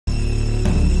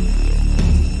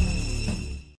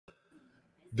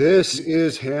This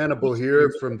is Hannibal here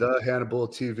from the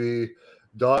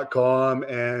HannibalTV.com,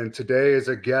 and today as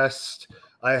a guest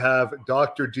I have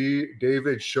Dr.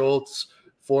 David Schultz,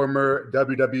 former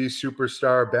WWE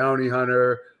superstar bounty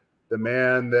hunter, the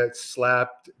man that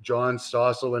slapped John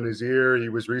Stossel in his ear. He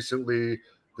was recently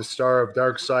the star of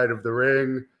Dark Side of the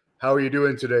Ring. How are you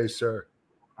doing today, sir?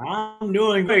 I'm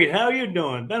doing great. How are you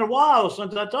doing? Been a while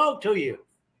since I talked to you.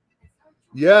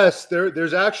 Yes,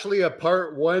 there's actually a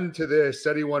part 1 to this.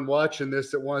 Anyone watching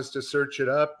this that wants to search it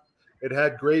up, it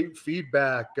had great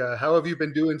feedback. How have you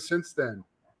been doing since then?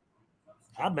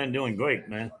 I've been doing great,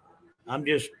 man. I'm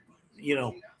just,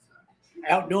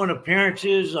 out doing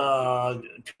appearances,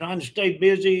 trying to stay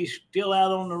busy, still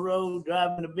out on the road,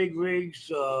 driving the big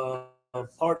rigs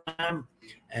part-time.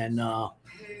 And,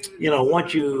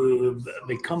 once you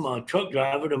become a truck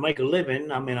driver to make a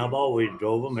living, I mean, I've always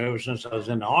drove them ever since I was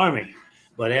in the Army.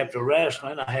 But after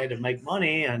wrestling, I had to make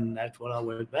money, and that's what I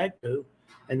went back to.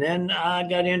 And then I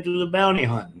got into the bounty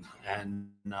hunting, and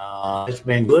it's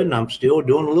been good, and I'm still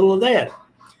doing a little of that.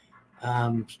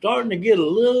 I'm starting to get a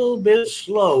little bit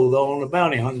slow, though, on the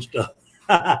bounty hunting stuff.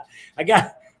 I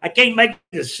can't make a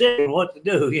decision what to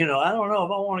do. I don't know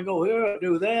if I want to go here or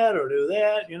do that,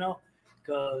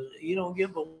 because you don't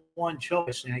get but one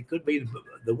choice, and it could be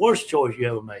the worst choice you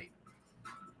ever made.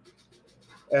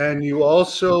 And you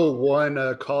also won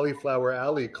a Cauliflower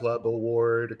Alley Club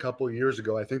award a couple of years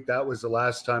ago. I think that was the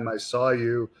last time I saw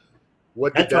you.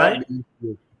 What did that mean to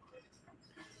you?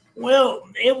 Well,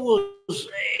 it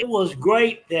was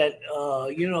great that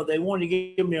they wanted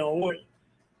to give me an award.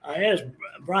 I asked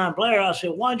Brian Blair, I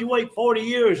said, why'd you wait 40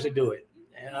 years to do it?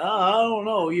 And I don't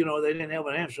know, they didn't have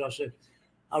an answer. I said,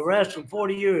 I wrestled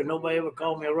 40 years, nobody ever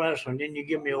called me a wrestler, and then you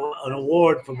give me an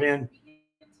award for being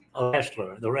a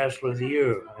wrestler, the wrestler of the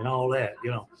year, and all that,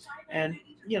 And,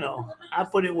 I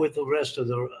put it with the rest of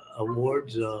the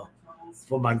awards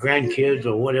for my grandkids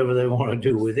or whatever they want to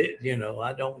do with it.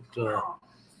 I don't,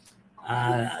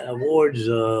 awards,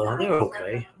 they're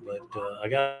okay, but I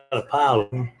got a pile of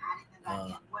them,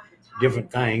 different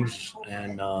things,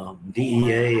 and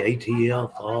DEA,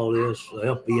 ATF, all this,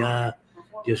 FBI,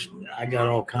 I got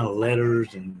all kind of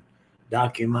letters and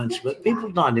documents, but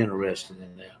people's not interested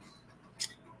in that.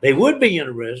 They would be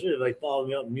interested if they followed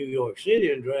me up in New York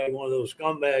City and dragged one of those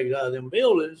scumbags out of them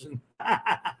buildings. And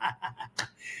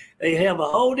they have a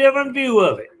whole different view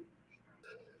of it.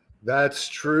 That's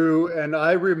true. And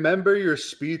I remember your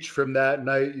speech from that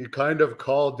night. You kind of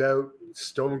called out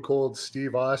Stone Cold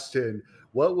Steve Austin.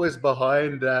 What was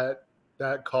behind that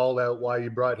call out, why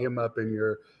you brought him up in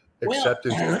your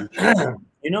acceptance speech? I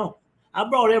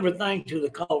brought everything to the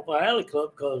Cauliflower Alley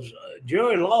Club because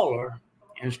Jerry Lawler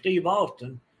and Steve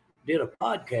Austin did a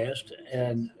podcast,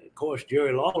 and of course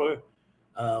Jerry Lawler,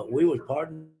 we was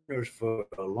partners for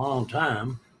a long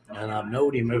time, and I've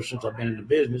known him ever since I've been in the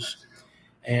business.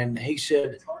 And he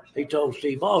told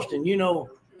Steve Austin,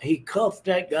 he cuffed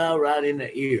that guy right in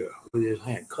the ear with his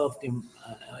hand, cuffed him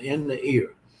in the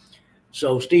ear.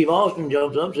 So Steve Austin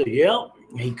jumps up and said, yep,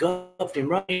 he cuffed him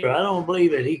right here. I don't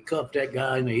believe that he cuffed that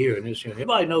guy in the ear. And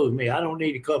everybody knows me. I don't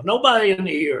need to cuff nobody in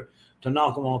the ear to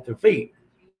knock them off their feet.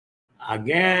 I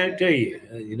guarantee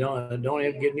you, don't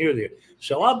even get near there.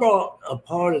 So I brought a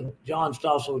part of John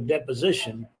Stossel's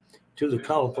deposition to the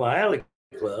Cauliflower Alley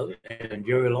Club, and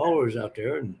Jerry Lawler's out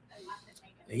there. And,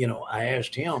 I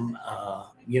asked him,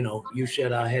 you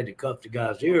said I had to cuff the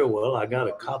guy's ear. Well, I got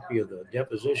a copy of the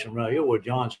deposition right here where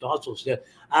John Stossel said,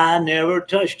 I never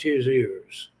touched his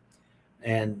ears.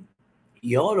 And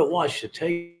you ought to watch the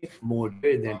tape more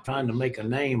than trying to make a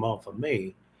name off of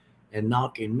me and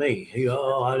knocking me.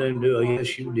 I didn't do it.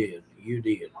 Yes, you did. You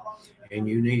did. And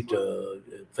you need to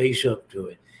face up to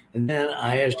it. And then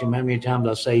I asked him how many times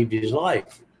I saved his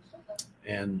life.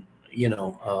 And,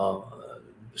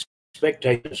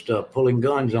 spectators stuff, pulling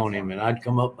guns on him. And I'd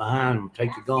come up behind him,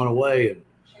 take the gun away, and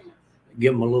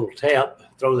give him a little tap,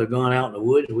 throw the gun out in the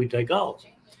woods, and we take off.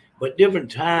 But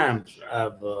different times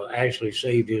I've actually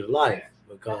saved his life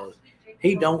because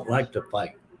he don't like to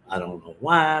fight. I don't know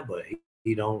why, but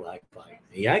he don't like fighting.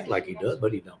 He act like he does,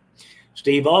 but he don't.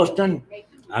 Steve Austin,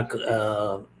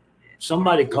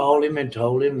 somebody called him and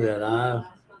told him that I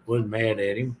was mad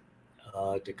at him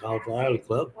at the Cauliflower Alley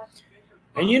Club.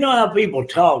 And you know how people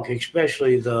talk,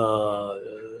 especially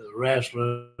the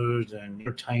wrestlers and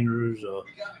entertainers or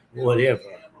whatever.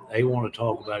 They want to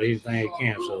talk about anything they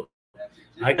can. So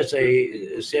I guess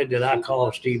they said that I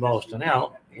called Steve Austin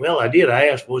out. Well, I did. I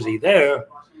asked, was he there?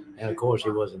 And, of course, he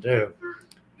wasn't there.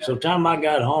 So time I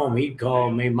got home, he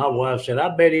called me. My wife said,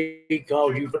 I bet he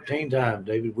called you 15 times,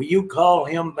 David. Will you call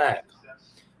him back?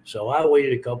 So I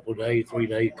waited a couple of days, 3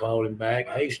 days, called him back.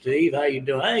 Hey, Steve, how you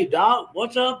doing? Hey, Doc,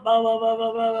 what's up? Blah, blah, blah,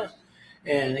 blah, blah.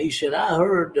 And he said, I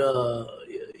heard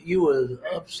you was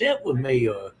upset with me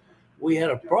or we had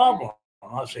a problem.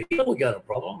 I said, yeah, we got a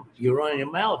problem. You're running your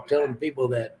mouth telling people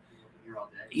that,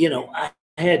 I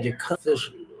had to cut this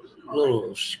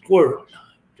little squirt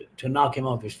to knock him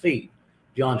off his feet.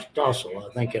 John Stossel,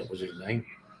 I think that was his name.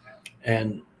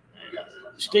 And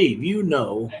Steve,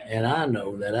 and I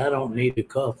know that I don't need to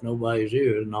cuff nobody's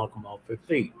ear to knock them off their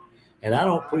feet. And I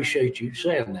don't appreciate you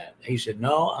saying that. He said,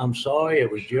 no, I'm sorry. It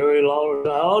was Jerry Lawler.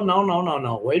 Oh,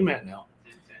 no. Wait a minute now.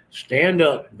 Stand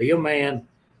up, be a man,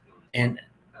 and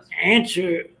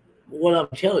answer what I'm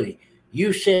telling you.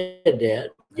 You said that.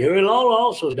 Jerry Lawler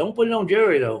also, don't put it on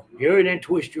Jerry, though. Jerry didn't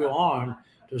twist your arm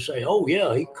to say, oh,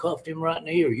 yeah, he cuffed him right in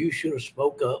the ear. You should have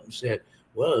spoke up and said,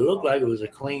 well, it looked like it was a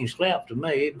clean slap to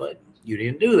me, but you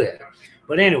didn't do that.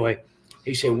 But anyway,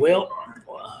 he said, well,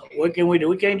 what can we do?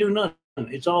 We can't do nothing.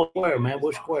 It's all square, man.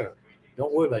 We're square.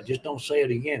 Don't worry about it. Just don't say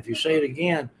it again. If you say it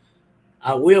again,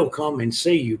 I will come and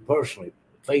see you personally,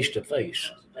 face to face.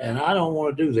 And I don't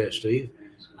want to do that, Steve.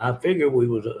 I figured we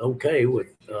was okay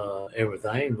with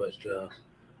everything, but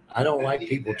I don't like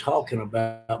people talking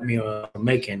about me or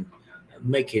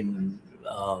getting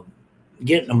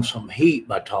them some heat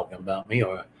by talking about me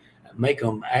or make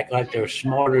them act like they're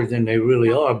smarter than they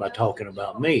really are by talking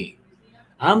about me.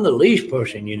 I'm the least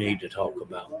person you need to talk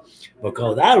about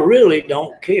because I really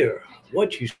don't care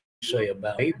what you say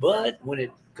about me. But when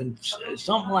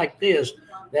something like this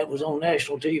that was on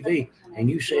national TV and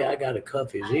you say I got to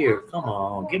cuff his ear, come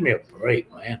on, give me a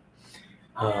break, man.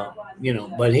 But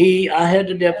I had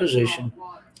the deposition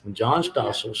and John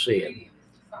Stossel said,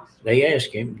 they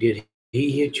asked him, did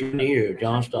he hit you in the ear?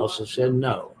 John Stossel said,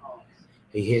 no.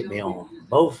 He hit me on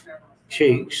both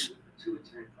cheeks.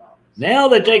 Now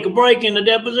they take a break in the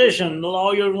deposition. The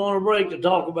lawyers want a break to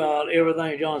talk about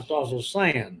everything John Stossel's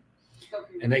saying.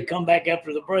 And they come back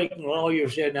after the break, and the lawyer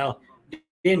said, now,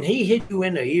 didn't he hit you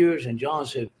in the ears? And John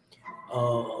said,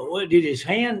 did his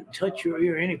hand touch your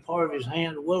ear, any part of his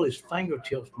hand? Well, his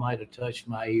fingertips might have touched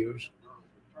my ears.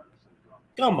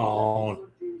 Come on.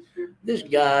 This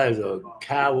guy is a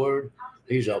coward.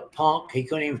 He's a punk. He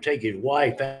couldn't even take his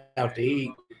wife out to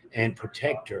eat and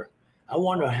protect her. I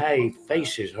wonder how he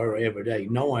faces her every day,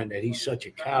 knowing that he's such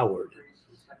a coward.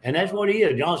 And that's what he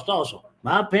is, John Stossel.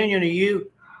 My opinion of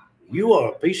you, you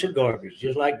are a piece of garbage,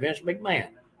 just like Vince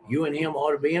McMahon. You and him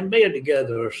ought to be in bed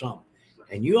together or something.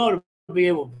 And you ought to be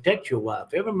able to protect your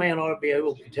wife. Every man ought to be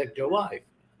able to protect their wife.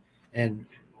 And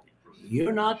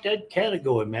you're not that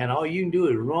category, man. All you can do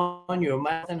is run your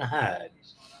mouth and hide.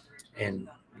 And,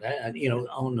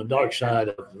 on the dark side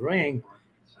of the ring,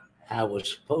 I was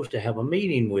supposed to have a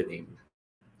meeting with him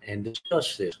and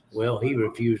discuss this. Well, he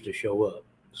refused to show up.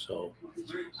 So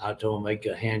I told him they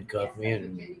could handcuff me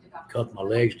and cuff my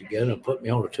legs together and put me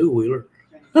on a two-wheeler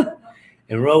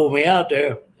and roll me out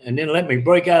there and then let me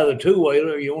break out of the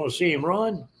two-wheeler. You want to see him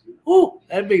run? Ooh,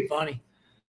 that'd be funny.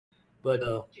 But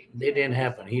it didn't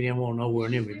happen. He didn't want nowhere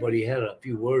near me, but he had a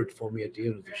few words for me at the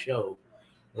end of the show,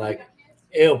 like,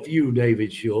 F you,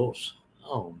 David Schultz.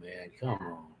 Oh, man, come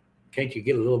on. Can't you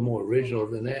get a little more original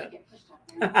than that?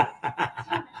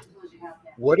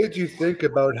 What did you think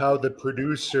about how the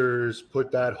producers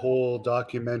put that whole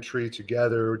documentary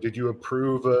together? Did you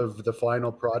approve of the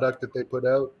final product that they put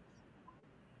out?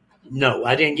 No,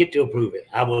 I didn't get to approve it.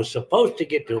 I was supposed to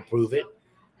get to approve it,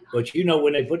 but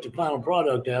when they put the final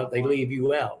product out, they leave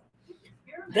you out.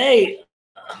 They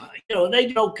did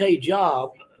an okay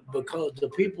job because the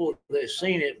people that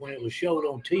seen it when it was showed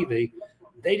on TV,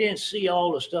 they didn't see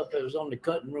all the stuff that was on the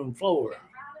cutting room floor.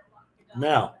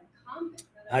 Now,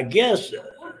 I guess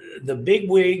the big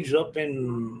wigs up in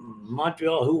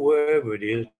Montreal, wherever it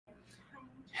is,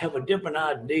 have a different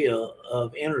idea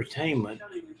of entertainment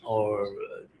or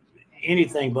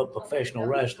anything but professional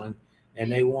wrestling,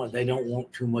 and they don't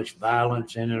want too much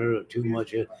violence in it or too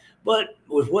much. But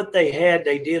with what they had,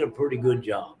 they did a pretty good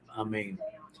job. I mean,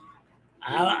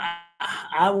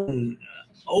 I wasn't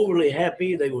overly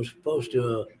happy. They were supposed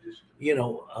to,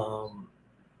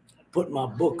 put my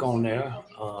book on there,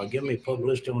 give me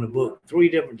publicity on the book 3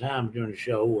 different times during the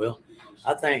show. Well,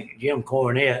 I think Jim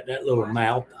Cornette, that little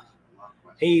mouth,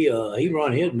 he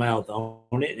run his mouth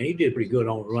on it, and he did pretty good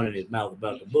on running his mouth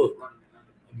about the book.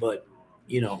 But,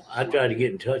 I tried to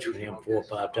get in touch with him 4 or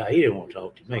 5 times. He didn't want to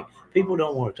talk to me. People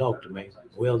don't want to talk to me.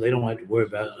 Well, they don't have to worry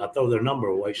about it. I throw their number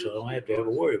away, so I don't have to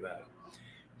ever worry about it.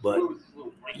 But,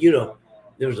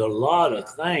 there's a lot of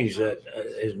things that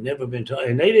has never been taught,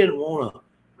 and they didn't want to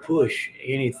push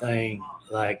anything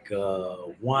like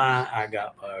why I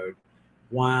got fired,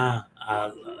 why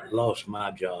I lost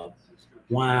my job,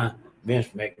 why Vince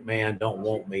McMahon don't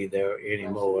want me there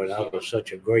anymore. And I was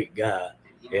such a great guy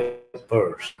at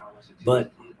first,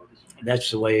 but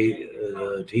that's the way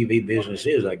the TV business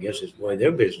is. I guess it's the way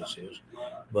their business is.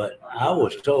 But I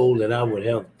was told that I would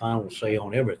have the final say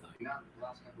on everything,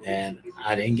 and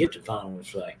I didn't get the final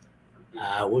say.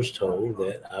 I was told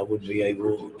that I would be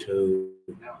able to,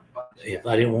 if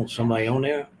I didn't want somebody on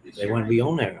there, they wouldn't be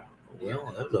on there.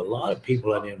 Well, there's a lot of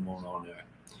people I didn't want on there,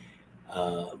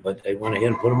 but they went ahead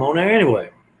and put them on there anyway.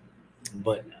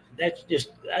 But that's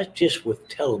just with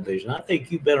television. I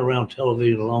think you've been around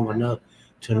television long enough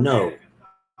to know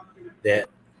that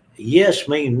yes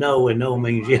means no and no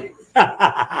means yes.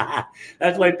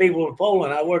 That's why people in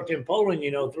Poland. I worked in Poland,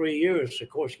 3 years,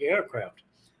 Sikorsky aircraft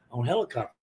on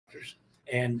helicopters.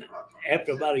 And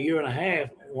after about a year and a half,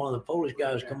 one of the Polish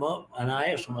guys come up and I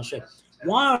asked him, I said,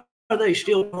 why are they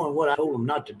still doing what I told them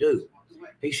not to do?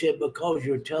 He said, because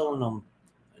you're telling them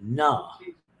nah,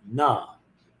 nah.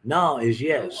 No is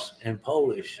yes in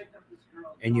Polish.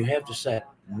 And you have to say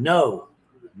no,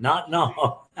 not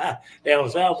no. Down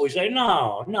south, we say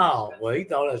no, no. Well, he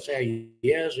thought I'd say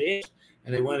yes, yes.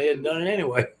 And they went ahead and done it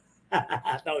anyway.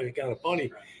 I thought it was kind of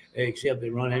funny, except they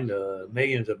run into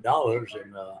millions of dollars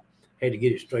and had to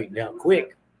get it straightened out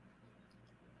quick.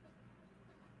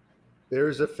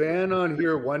 There's a fan on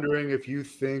here wondering if you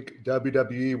think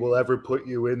WWE will ever put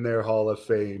you in their Hall of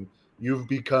Fame. You've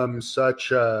become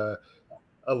such a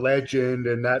legend,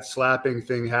 and that slapping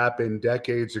thing happened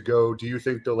decades ago. Do you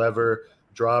think they'll ever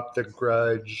drop the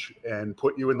grudge and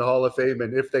put you in the Hall of Fame?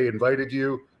 And if they invited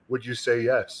you, would you say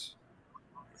yes?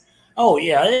 Oh,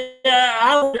 yeah.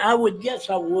 I would guess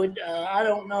I would. I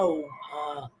don't know.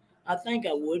 I think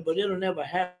I would, but it'll never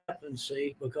happen,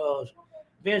 see, because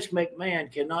Vince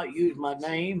McMahon cannot use my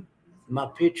name, my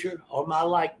picture, or my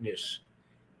likeness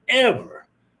ever,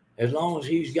 as long as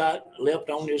he's got left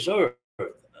on this earth.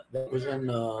 That was in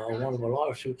one of the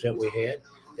lawsuits that we had,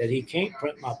 that he can't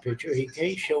print my picture, he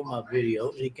can't show my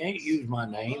videos, he can't use my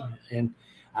name. And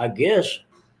I guess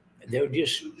they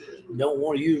just don't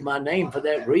want to use my name for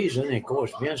that reason. And of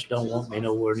course, Vince don't want me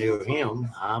nowhere near him.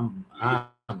 I'm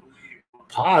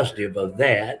positive of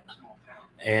that.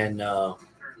 And,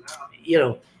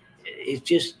 it's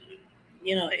just,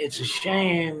 it's a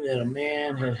shame that a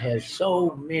man has had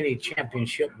so many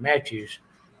championship matches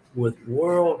with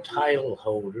world title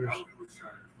holders,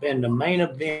 been the main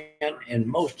event in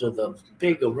most of the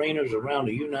big arenas around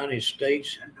the United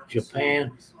States,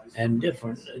 Japan, and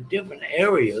different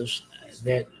areas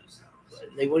that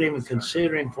they wouldn't even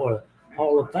consider him for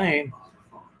Hall of Fame.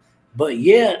 But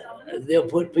yet they'll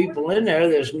put people in there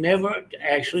that's never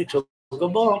actually took a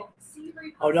bump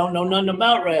or don't know nothing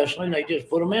about wrestling. They just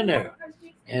put them in there.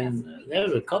 And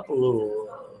there's a couple little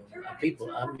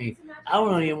people. I mean, I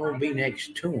don't even want to be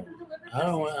next to them. I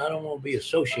don't want to be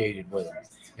associated with them.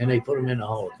 And they put them in the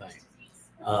Hall of Fame.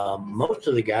 Most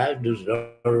of the guys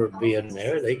deserve being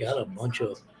there. They got a bunch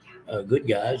of good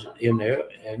guys in there,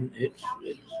 and it's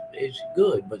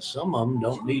good. But some of them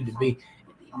don't need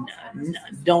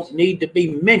to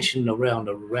be mentioned around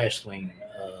the wrestling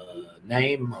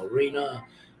name, arena,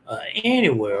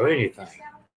 anywhere or anything.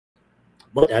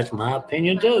 But that's my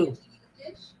opinion too.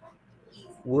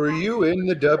 Were you in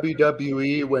the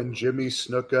WWE when Jimmy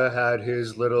Snuka had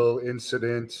his little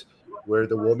incident where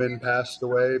the woman passed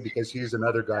away? Because he's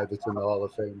another guy that's in the Hall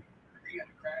of Fame.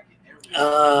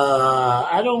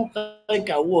 I don't think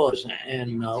I was.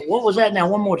 And what was that now?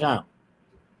 One more time.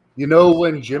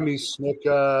 When Jimmy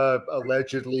Snuka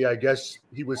allegedly, I guess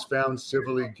he was found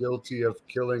civilly guilty of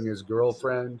killing his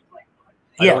girlfriend.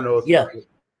 I don't know if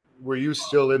were you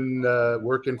still in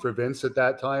working for Vince at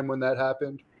that time when that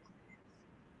happened?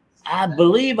 I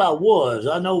believe I was.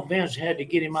 I know Vince had to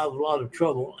get him out of a lot of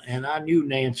trouble, and I knew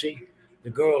Nancy,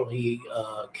 the girl he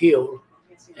killed,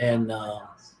 and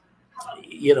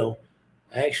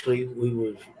actually we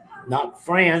was not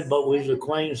friends, but we was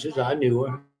acquaintances. I knew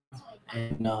her,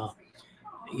 and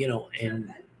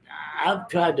and I've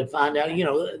tried to find out.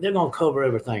 They're gonna cover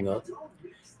everything up.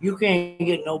 You can't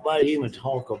get nobody to even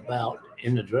talk about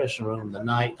in the dressing room the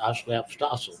night I slapped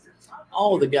Stossel.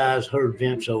 All the guys heard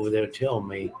Vince over there tell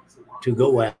me to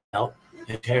go out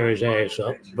and tear his ass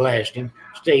up, blast him,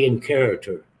 stay in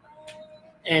character.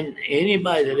 And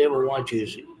anybody that ever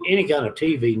watches any kind of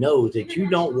TV knows that you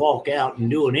don't walk out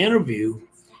and do an interview,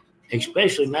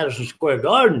 especially Madison Square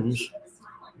Gardens,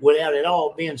 without it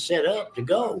all being set up to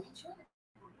go.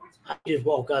 I just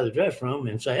walk out of the dressing room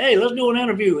and say, hey, let's do an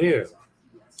interview here.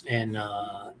 And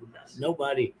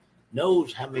nobody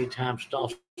knows how many times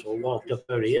Stossel walked up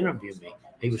there to interview me.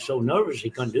 He was so nervous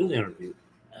he couldn't do the interview.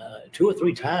 2 or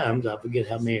 3 times, I forget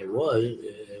how many it was,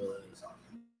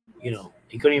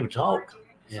 he couldn't even talk.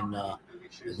 And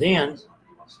then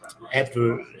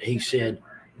after he said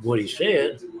what he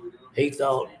said, I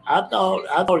thought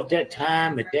at that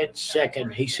time, at that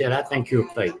second, he said, I think you're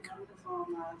fake.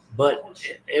 But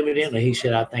evidently he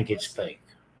said, I think it's fake.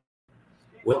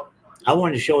 Well, I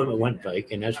wanted to show him it wasn't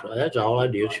fake, and that's all I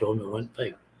did, show him it wasn't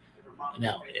fake.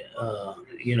 Now,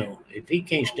 if he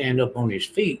can't stand up on his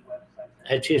feet,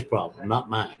 that's his problem, not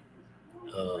mine.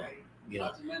 Uh,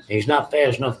 he's not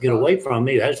fast enough to get away from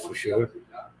me, that's for sure.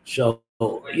 So, I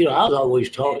was always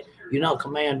taught, knock a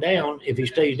man down. If he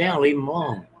stays down, leave him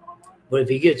alone. But if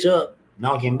he gets up,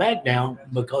 knock him back down,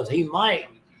 because he might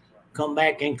come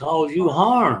back and cause you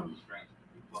harm.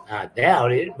 I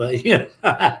doubt it, but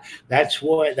that's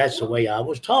the way I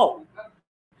was taught.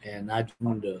 And I just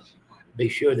wanted to be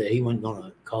sure that he wasn't going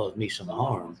to cause me some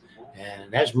harm.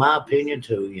 And that's my opinion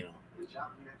too,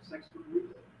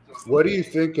 What do you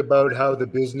think about how the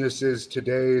business is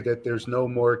today, that there's no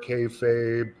more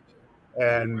kayfabe,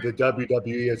 and the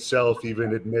WWE itself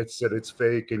even admits that it's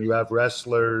fake, and you have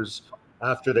wrestlers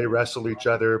after they wrestle each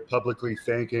other publicly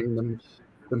thanking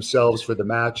themselves for the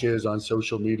matches on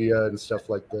social media and stuff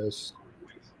like this?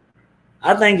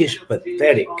 I think it's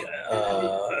pathetic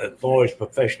as far as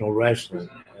professional wrestling.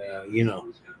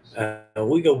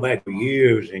 We go back for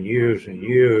years and years and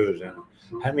years, and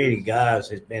how many guys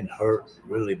has been hurt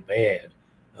really bad,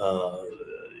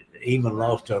 even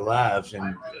lost their lives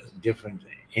in different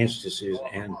instances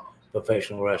in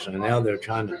professional wrestling. And now they're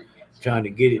trying to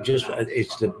get it.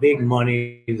 It's the big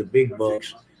money, the big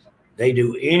bucks. They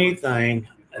do anything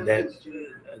that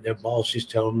their bosses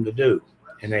tell them to do,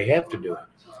 and they have to do it.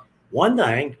 One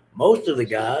thing, most of the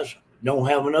guys don't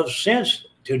have enough sense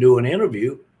to do an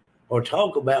interview or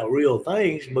talk about real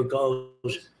things,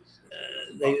 because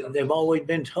they've always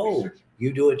been told,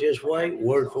 you do it this way,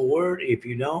 word for word. If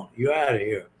you don't, you're out of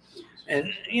here.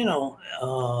 And,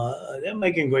 they're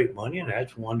making great money, and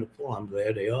that's wonderful. I'm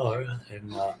glad they are.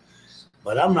 And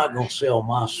but I'm not going to sell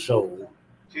my soul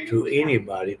to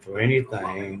anybody for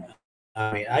anything.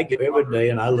 I mean, I get up every day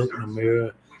and I look in the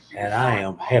mirror and I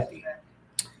am happy.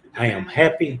 I am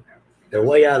happy. The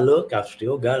way I look, I've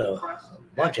still got a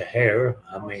bunch of hair.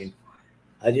 I mean,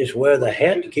 I just wear the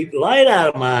hat to keep the light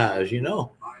out of my eyes,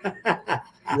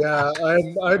 Yeah,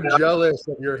 I'm jealous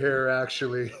of your hair,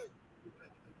 actually.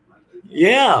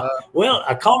 Yeah. Well,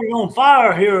 I caught it on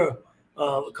fire here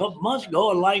a couple months ago,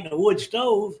 lighting a wood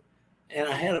stove, and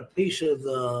I had a piece of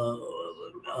the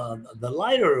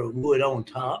lighter wood on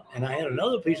top, and I had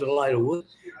another piece of the lighter wood,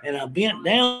 and I bent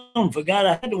down, forgot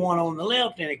I had the one on the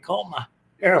left, and it caught my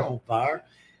hair on fire.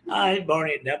 I had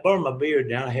burned my beard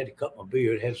down. I had to cut my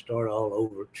beard, had to start all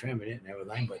over, trimming it and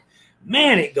everything. But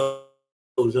man, it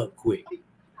goes up quick.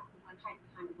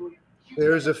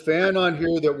 There's a fan on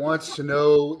here that wants to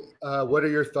know, what are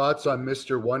your thoughts on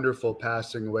Mr. Wonderful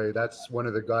passing away? That's one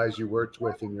of the guys you worked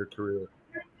with in your career.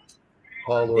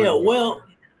 Paul Orton. Yeah, well,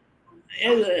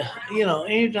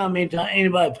 anytime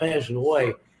anybody passes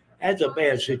away, that's a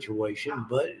bad situation,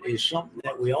 but it's something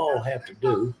that we all have to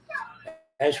do.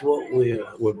 That's what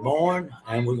we're born,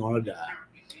 and we're going to die.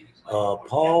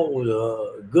 Paul was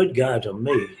a good guy to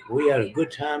me. We had a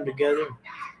good time together,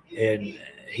 and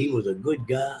he was a good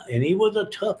guy, and he was a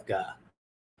tough guy.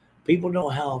 People know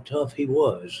how tough he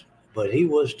was, but he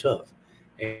was tough,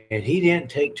 and he didn't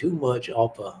take too much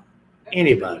off of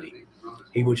anybody.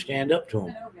 He would stand up to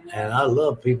them, and I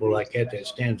love people like that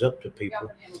stands up to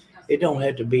people. It don't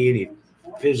have to be any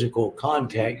physical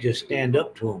contact. Just stand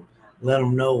up to them, let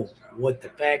them know what the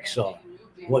facts are,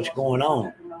 what's going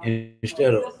on,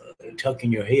 instead of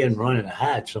tucking your head and running to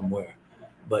hide somewhere.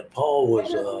 But Paul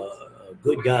was a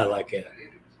good guy like that.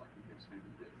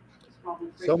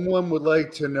 Someone would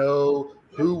like to know,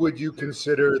 who would you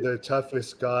consider the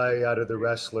toughest guy out of the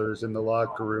wrestlers in the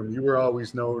locker room? You were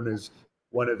always known as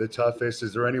one of the toughest.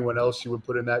 Is there anyone else you would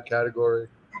put in that category?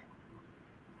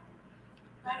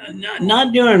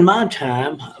 Not during my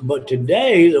time, but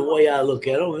today, the way I look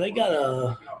at them, they got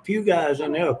a few guys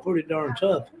in there are pretty darn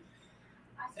tough.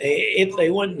 If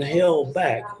they wasn't held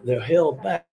back, they're held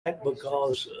back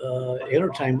because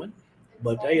entertainment,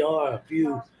 but they are a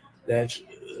few that's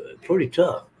pretty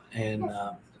tough. And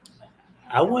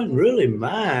I wouldn't really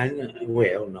mind.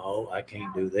 Well, no, I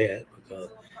can't do that because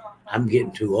I'm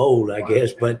getting too old, I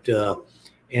guess. But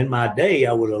in my day,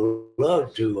 I would have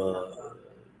loved to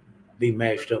be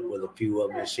matched up with a few of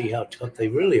them and see how tough they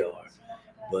really are.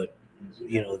 But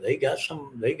they got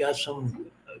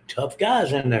some tough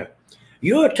guys in there.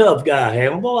 You're a tough guy,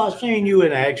 Hannibal. I've seen you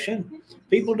in action.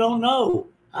 People don't know.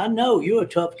 I know you're a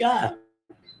tough guy,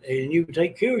 and you can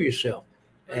take care of yourself.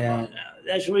 And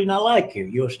that's the reason I like you.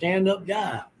 You're a stand-up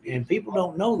guy, and people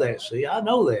don't know that. See, I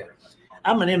know that.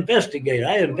 I'm an investigator.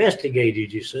 I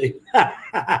investigated, you see.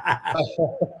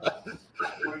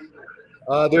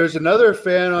 There's another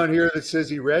fan on here that says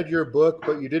he read your book,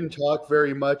 but you didn't talk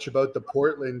very much about the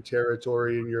Portland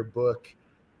territory in your book.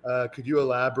 Could you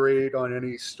elaborate on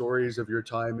any stories of your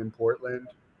time in Portland?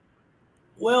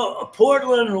 Well,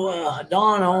 Portland,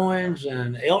 Don Owens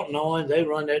and Elton Owens, they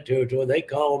run that territory. They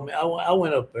called me. I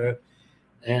went up there,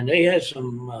 and they had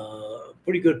some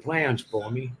pretty good plans for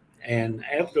me. And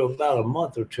after about a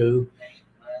month or two,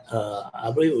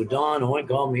 I believe it was Don Owens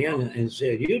called me in and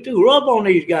said, "You too rough on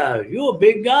these guys. You're a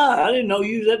big guy. I didn't know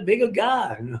you was that big a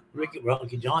guy." And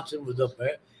Rocky Johnson was up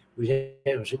there.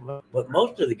 But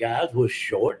most of the guys were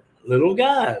short, little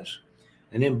guys.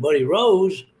 And then Buddy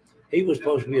Rose, he was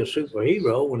supposed to be a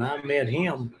superhero. When I met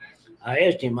him, I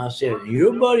asked him, I said,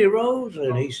 "You're Buddy Rose?"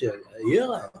 And he said,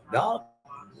 "Yeah, Doc,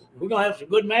 we're going to have some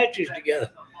good matches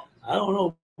together." I don't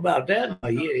know about that.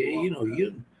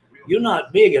 You're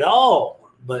not big at all,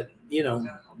 but,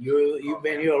 you've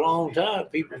been here a long time.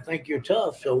 People think you're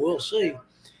tough, so we'll see.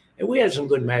 And we had some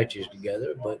good matches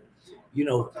together, but,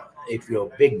 if you're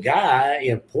a big guy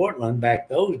in Portland back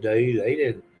those days, they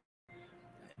didn't.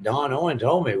 Don Owen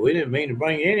told me, "We didn't mean to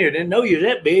bring you in here. Didn't know you were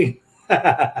that big."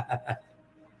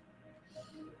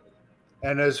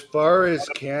 And as far as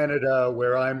Canada,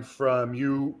 where I'm from,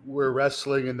 you were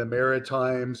wrestling in the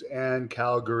Maritimes and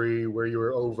Calgary, where you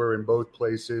were over in both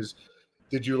places.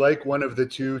 Did you like one of the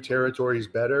two territories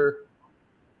better?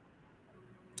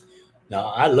 No,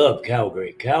 I love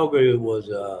Calgary. Calgary was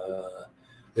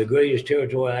the greatest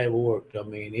territory I ever worked. I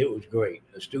mean, it was great.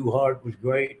 Stu Hart was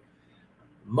great.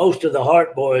 Most of the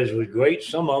Hart boys was great.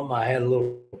 Some of them I had a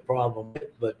little problem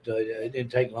with, but it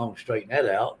didn't take long to straighten that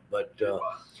out. But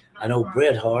I know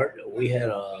Bret Hart. We had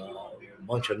a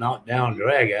bunch of knockdown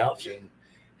dragouts, and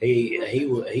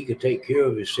he could take care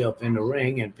of himself in the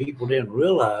ring, and people didn't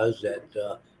realize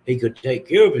that he could take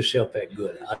care of himself that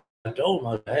good. I told him,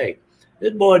 I said, "Hey,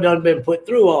 this boy done been put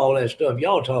through all that stuff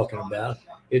y'all talking about.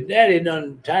 His daddy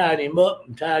done tied him up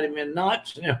and tied him in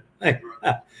knots and everything."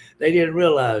 They didn't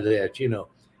realize that.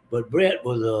 But Bret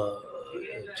was a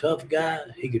tough guy.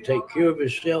 He could take care of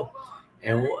himself.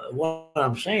 And what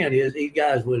I'm saying is these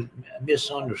guys would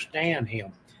misunderstand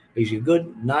him. He's a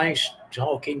good, nice,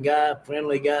 talking guy,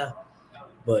 friendly guy.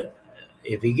 But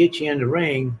if he gets you in the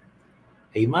ring,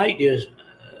 he might just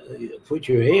put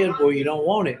your head where you don't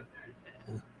want it.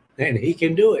 And he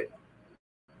can do it.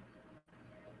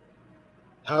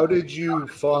 How did you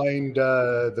find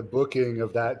the booking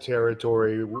of that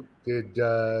territory?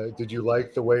 Did you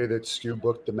like the way that Stu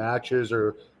booked the matches,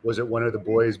 or was it one of the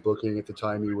boys booking at the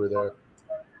time you were there?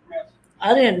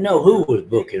 I didn't know who was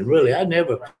booking, really. I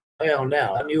never found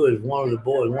out. I knew it was one of the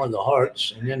boys, one of the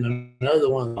Hearts, and then another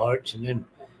one of the Hearts, and then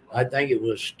I think it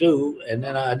was Stu, and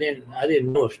then I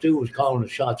didn't know if Stu was calling the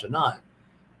shots or not,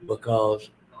 because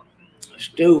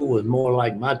Stu was more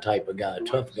like my type of guy,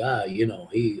 tough guy.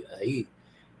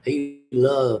 He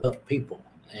loved tough people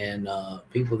and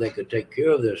people that could take care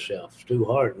of themselves. Stu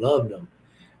Hart loved them,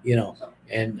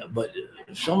 but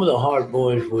some of the Hart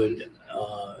boys would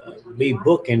be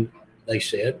booking, they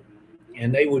said,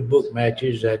 and they would book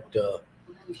matches that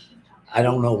I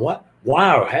don't know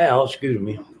why or how. Excuse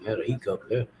me, I had a hiccup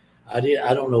there. I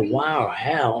don't know why or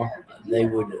how they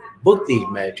would book these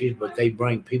matches, but they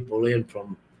bring people in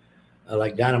from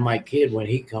like Dynamite Kid when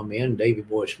he come in, Davey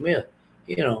Boy Smith.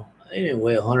 They didn't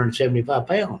weigh 175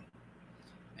 pounds,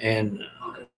 and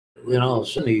all of a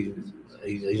sudden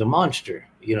he's a monster.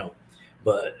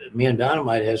 But me and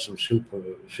Dynamite had some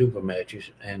super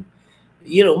matches, and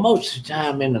most of the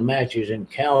time in the matches in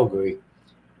Calgary,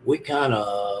 we kind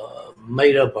of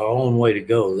made up our own way to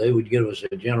go. They would give us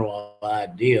a general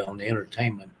idea on the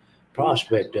entertainment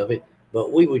prospect of it,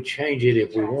 but we would change it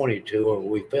if we wanted to or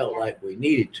we felt like we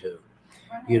needed to.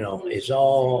 It's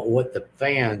all what the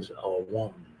fans are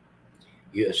wanting.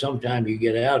 Sometimes you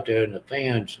get out there and the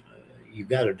fans, you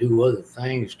got to do other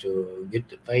things to get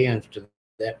the fans to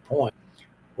that point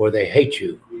where they hate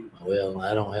you. Well,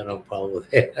 I don't have no problem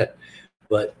with that,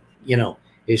 but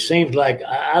it seems like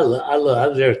I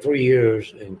was there 3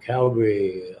 years in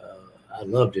Calgary. I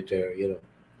loved it there.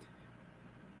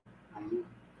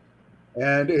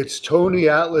 And it's Tony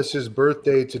Atlas's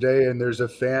birthday today, and there's a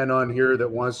fan on here that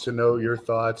wants to know your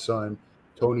thoughts on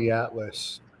Tony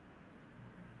Atlas.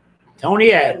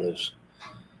 Tony Atlas.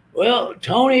 Well,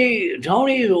 Tony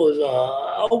was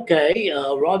okay.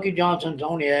 Rocky Johnson,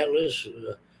 Tony Atlas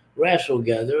wrestled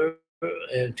together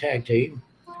and tag team.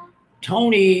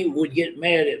 Tony would get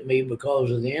mad at me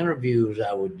because of the interviews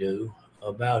I would do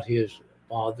about his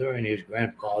father and his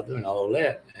grandfather and all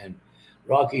that. And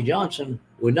Rocky Johnson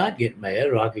would not get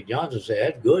mad. Rocky Johnson said,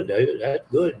 "That's good, David. That's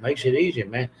good. Makes it easy,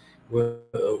 man.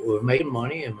 We're making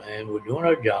money and we're doing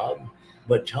our job."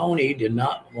 But Tony did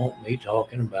not want me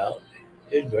talking about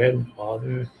his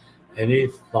grandfather and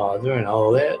his father and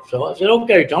all that. So I said,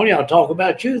 "Okay, Tony, I'll talk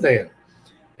about you then."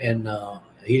 And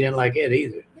he didn't like that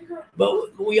either.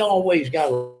 But we always got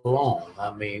along.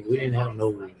 I mean, we didn't have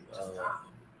no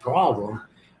problem.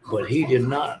 But he did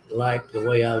not like the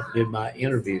way I did my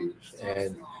interviews.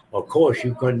 And of course,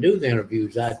 you couldn't do the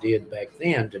interviews I did back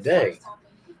then today.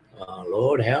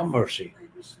 Lord have mercy.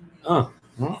 Uh,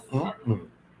 uh, uh, uh.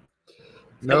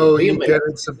 No, you get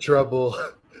in some trouble.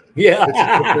 Yeah. It's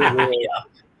a different world. Yeah.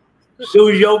 As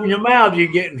soon as you open your mouth, you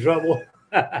get in trouble.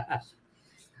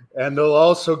 And they'll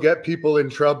also get people in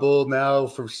trouble now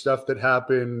for stuff that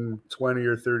happened 20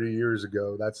 or 30 years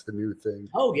ago. That's the new thing.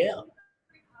 Oh, yeah.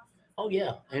 Oh,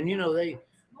 yeah. And,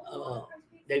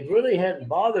 they really hadn't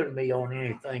bothered me on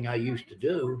anything I used to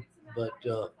do. But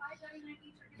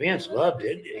Vince loved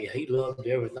it. He loved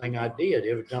everything I did.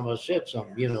 Every time I said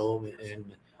something,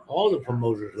 and all the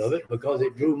promoters love it because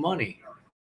it drew money.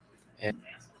 And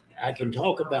I can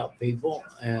talk about people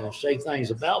and say things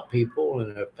about people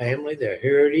and their family, their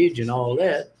heritage, and all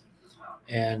that.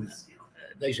 And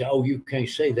they say, "Oh, you can't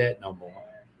say that no more.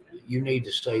 You need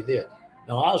to say this."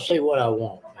 No, I'll say what I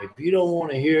want. If you don't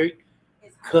want to hear it,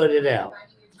 cut it out.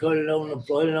 Put it on the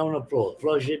floor,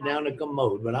 flush it down the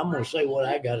commode. But I'm gonna say what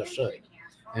I gotta say,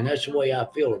 and that's the way I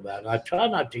feel about it. I try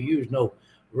not to use no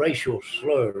racial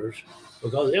slurs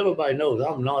because everybody knows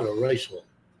I'm not a racial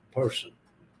person.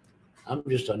 I'm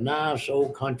just a nice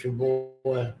old country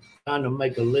boy trying to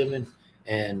make a living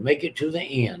and make it to the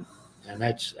end, and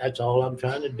that's all I'm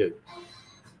trying to do.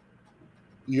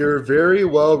 You're very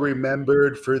well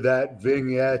remembered for that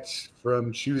vignette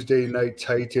from Tuesday Night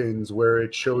Titans where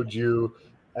it showed you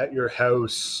at your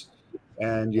house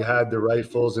and you had the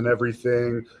rifles and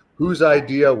everything. Whose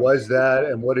idea was that,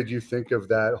 and what did you think of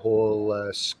that whole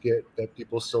skit that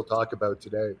people still talk about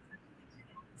today?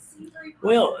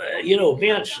 Well,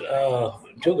 Vince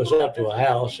took us out to a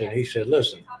house and he said,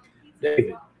 "Listen,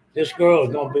 David, this girl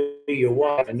is going to be your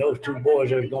wife, and those two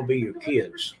boys are going to be your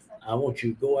kids. I want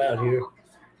you to go out here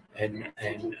and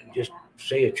just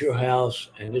stay at your house,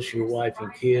 and this is your wife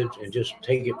and kids, and just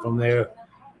take it from there.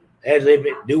 Ad lib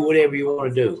it, do whatever you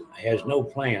want to do. It has no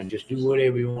plan. Just do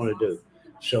whatever you want to do."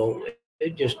 So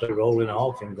it just started rolling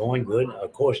off and going good.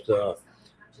 Of course,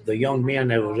 the young men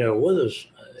that was there with us,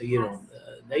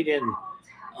 they didn't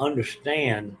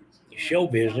understand show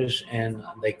business, and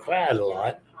they cried a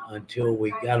lot until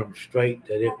we got them straight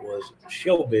that it was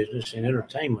show business and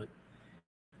entertainment,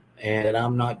 and that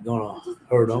I'm not going to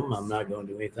hurt them. I'm not going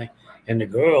to do anything. And the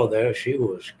girl there, she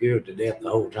was scared to death the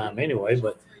whole time anyway,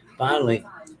 but finally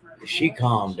she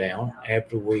calmed down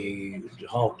after we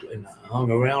talked and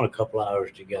hung around a couple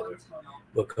hours together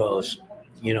because,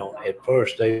 at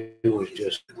first they was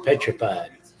just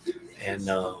petrified. And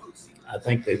I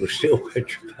think they were still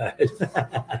petrified.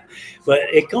 But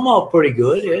it come off pretty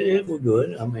good. It was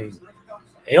good. I mean,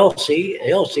 Elsie,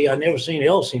 I never seen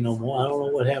Elsie no more. I don't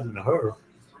know what happened to her.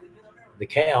 The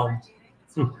cow.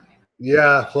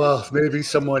 Yeah, well, maybe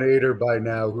someone ate her by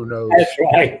now. Who knows? That's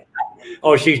right.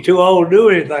 Oh, she's too old to do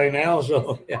anything now.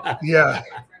 So, yeah.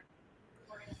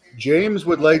 James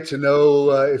would like to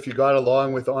know if you got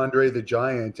along with Andre the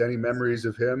Giant. Any memories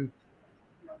of him?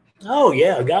 Oh,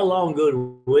 yeah. I got along good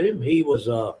with him. He was,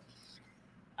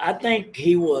 I think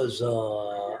he was,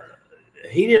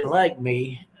 he didn't like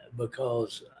me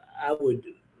because I would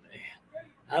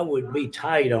be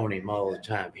tight on him all the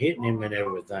time, hitting him and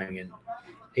everything. And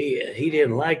he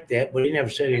didn't like that, but he never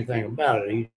said anything about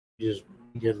it. He just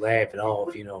laughed it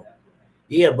off,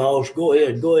 Yeah, boss, go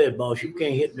ahead, boss. You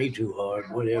can't hit me too hard,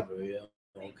 whatever. Yeah,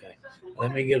 okay.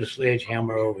 Let me get a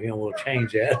sledgehammer over here and we'll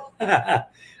change that.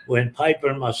 When Piper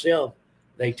and myself,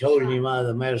 they toted him out of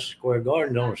the Madison Square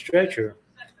Garden on a stretcher,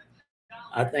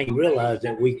 I think he realized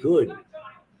that we could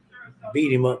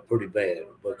beat him up pretty bad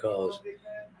because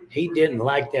he didn't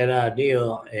like that idea,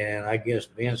 and I guess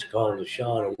Vince called a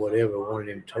shot or whatever, wanted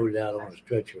him toted out on a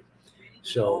stretcher.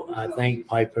 So I think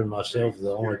Piper and myself are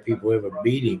the only people who ever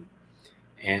beat him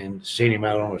and sent him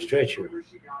out on a stretcher.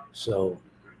 So,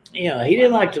 he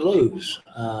didn't like to lose.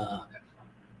 I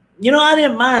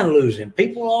didn't mind losing.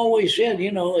 People always said,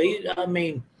 if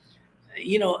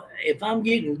I'm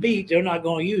getting beat, they're not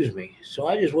going to use me. So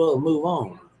I just will move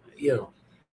on,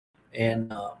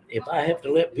 And if I have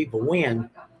to let people win,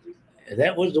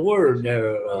 that was the word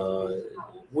there,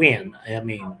 win. I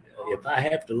mean, if I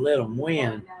have to let them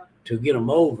win to get them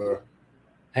over,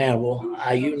 Hannibal,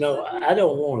 I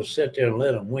don't want to sit there and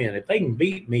let them win. If they can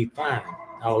beat me, fine.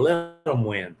 I'll let them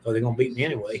win because they're going to beat me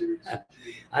anyway.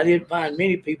 I didn't find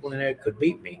many people in there that could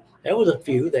beat me. There was a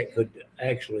few that could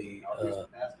actually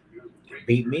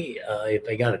beat me if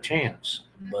they got a chance.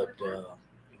 But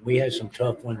we had some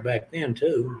tough ones back then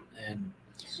too. And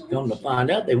come to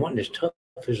find out, they weren't as tough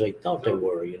as they thought they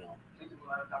were.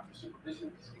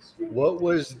 What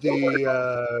was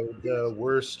the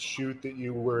worst shoot that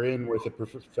you were in with a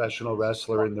professional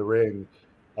wrestler in the ring?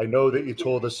 I know that you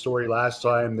told a story last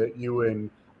time that you and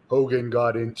Hogan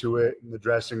got into it in the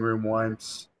dressing room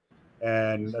once,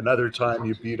 and another time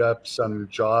you beat up some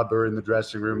jobber in the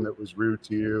dressing room that was rude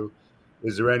to you.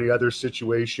 Is there any other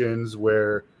situations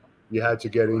where you had to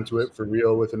get into it for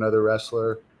real with another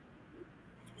wrestler?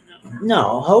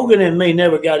 No, Hogan and me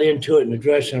never got into it in the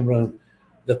dressing room.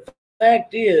 The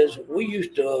fact is, we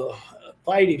used to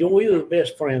fight each other. We were the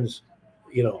best friends,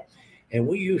 and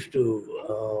we used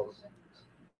to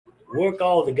work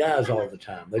all the guys all the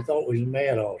time. They thought we was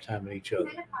mad all the time at each other.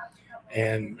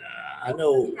 And I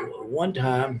know one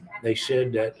time they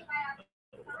said that,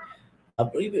 I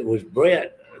believe it was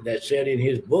Brett that said in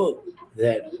his book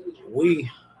that we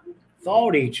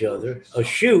fought each other a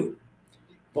shoot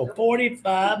for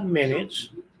 45 minutes,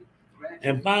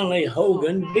 and finally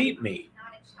Hogan beat me.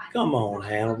 Come on,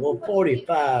 Hannibal,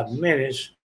 45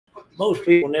 minutes. Most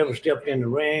people never stepped in the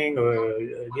ring or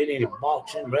did any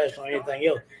boxing, wrestling, or anything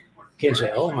else. Can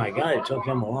say, oh my God, it took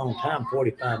him a long time,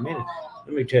 45 minutes.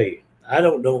 Let me tell you, I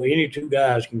don't know any two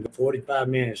guys can go 45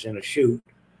 minutes in a shoot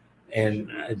and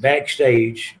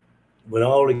backstage with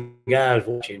all the guys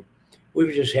watching. We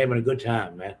were just having a good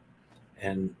time, man.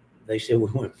 And they said we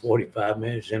went 45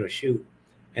 minutes in a shoot.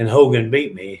 And Hogan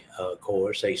beat me, of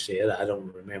course, they said. I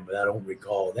don't remember. I don't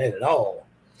recall that at all.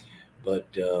 But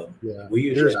we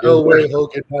used There's no way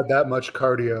Hogan had that much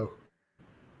cardio.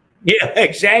 Yeah,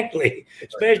 exactly.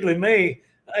 Especially me.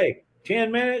 Hey,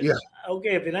 10 minutes? Yeah.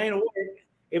 Okay, if it ain't a work,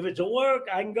 if it's a work,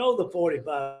 I can go the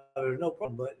 45. There's no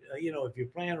problem. But, if you're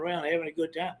playing around, having a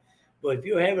good time. But if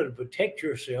you're having to protect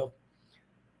yourself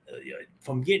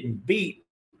from getting beat,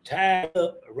 tied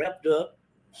up, wrapped up,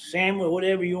 sandwich,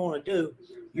 whatever you want to do,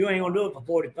 you ain't going to do it for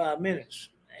 45 minutes.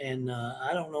 And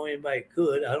I don't know anybody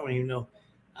could. I don't even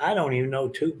know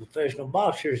two professional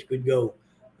boxers could go.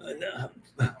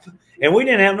 And we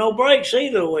didn't have no breaks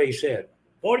either, the way he said.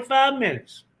 45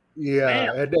 minutes.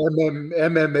 Yeah, and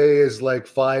MMA is like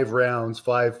 5 rounds,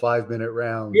 5-minute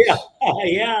rounds. Yeah.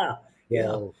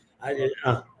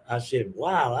 I said,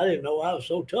 wow, I didn't know I was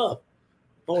so tough.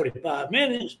 45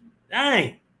 minutes?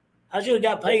 Dang, I should have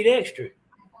got paid extra.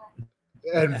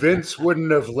 And Vince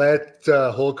wouldn't have let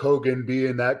Hulk Hogan be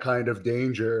in that kind of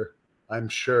danger, I'm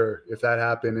sure, if that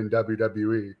happened in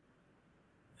WWE.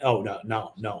 Oh, no.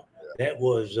 That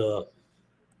was,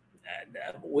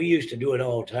 we used to do it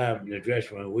all the time in the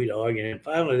dressing room. We'd argue. And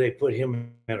finally, they put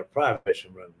him in a private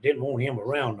dressing room. Didn't want him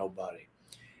around nobody.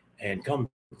 And come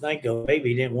think of it, maybe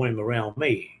he didn't want him around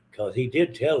me because he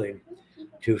did tell him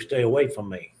to stay away from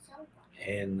me.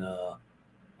 And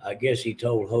I guess he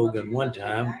told Hogan one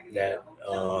time that,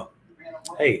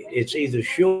 hey, it's either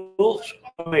Schultz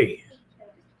or me.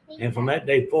 And from that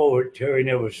day forward, Terry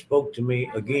never spoke to me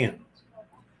again.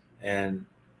 And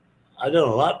I done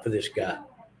a lot for this guy,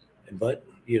 but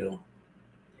it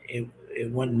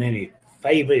wasn't any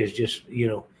favor. It's just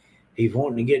he's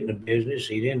wanting to get in the business.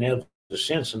 He didn't have the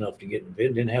sense enough to get in the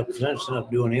business. Didn't have sense enough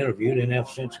to do an interview. Didn't have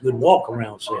sense good walk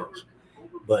around sense.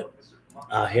 But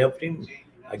I helped him.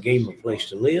 I gave him a place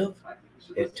to live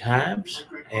at times,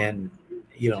 and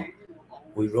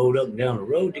we rode up and down the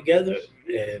road together.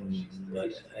 And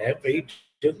but after he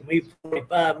took me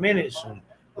 45 minutes and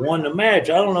won the match,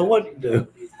 I don't know what to do.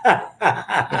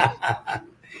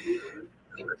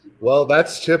 Well,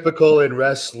 that's typical in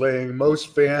wrestling.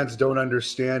 Most fans don't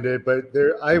understand it, but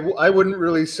I wouldn't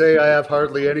really say I have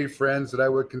hardly any friends that I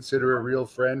would consider a real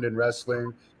friend in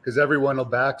wrestling because everyone will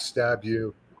backstab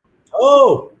you.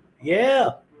 Oh,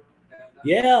 yeah.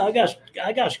 I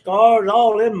got scars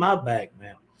all in my back,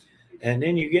 man. And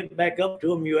then you get back up to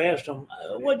them, you ask them,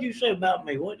 what'd you say about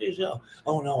me? What is that?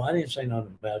 Oh, no, I didn't say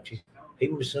nothing about you. He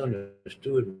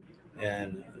misunderstood me.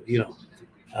 And,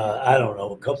 I don't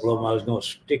know. A couple of them, I was going to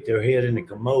stick their head in the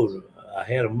commode. I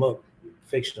had them up,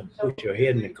 fixed them, put your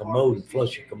head in the commode and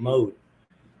flush your commode.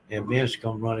 And Vince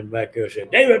come running back there and said,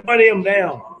 David, put him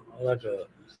down. Like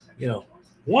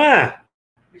why?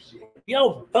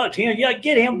 Put him,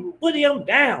 get him, put him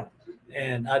down.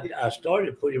 And I started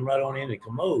to put him right on in the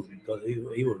commode because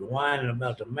he was whining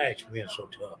about the match being so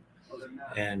tough.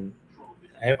 And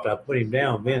after I put him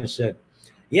down, Vince said,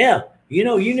 yeah, You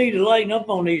know, you need to lighten up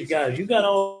on these guys. You got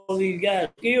all these guys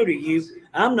scared of you.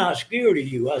 I'm not scared of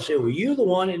you. I said, well, you're the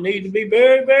one that needs to be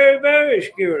very, very, very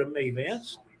scared of me,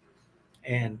 Vince.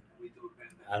 And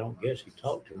I don't guess he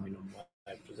talked to me no more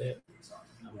after that.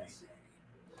 I mean,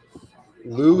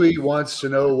 Louis wants to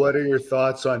know, what are your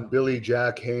thoughts on Billy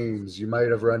Jack Haynes? You might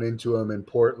have run into him in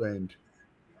Portland.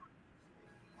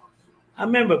 I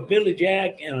remember Billy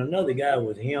Jack and another guy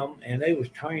with him, and they was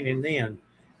training then.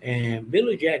 And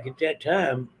Billy Jack at that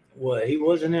time, well, he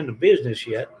wasn't in the business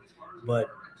yet, but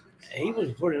he was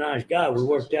a pretty nice guy. We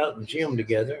worked out in the gym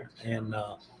together, and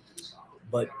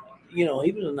but you know,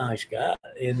 he was a nice guy.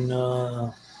 And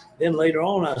then later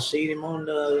on, I seen him on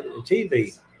the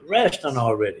TV wrestling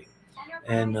already,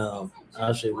 and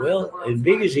I said, well, as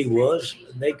big as he was,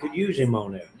 they could use him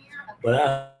on there. But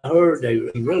I heard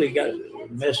he really got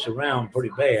messed around pretty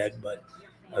bad. But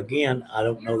again, I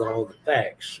don't know all the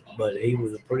facts. But he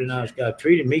was a pretty nice guy.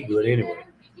 Treated me good anyway.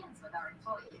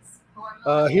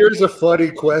 Here's a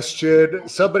funny question.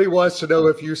 Somebody wants to know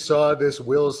if you saw this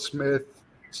Will Smith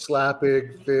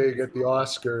slapping thing at the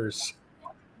Oscars.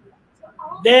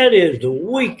 That is the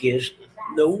weakest,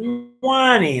 the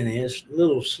whiniest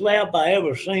little slap I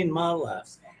ever seen in my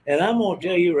life. And I'm going to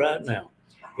tell you right now,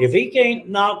 if he can't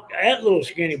knock that little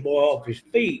skinny boy off his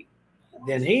feet,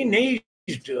 then he needs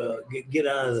to get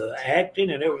out of the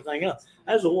acting and everything else.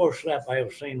 That's the worst slap I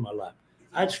ever seen in my life.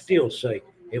 I'd still say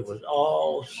it was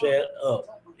all set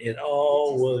up. It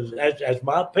all was, that's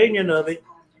my opinion of it.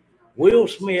 Will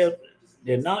Smith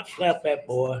did not slap that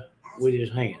boy with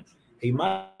his hand. He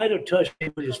might have touched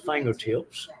him with his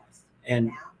fingertips,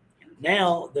 and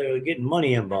now they're getting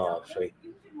money involved, see.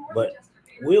 But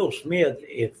Will Smith,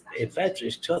 if that's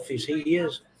as tough as he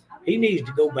is, he needs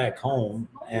to go back home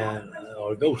and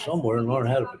or go somewhere and learn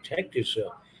how to protect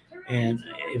himself. And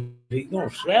if he's going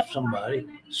to slap somebody,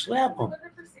 slap him.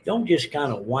 Don't just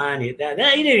kind of whine it down.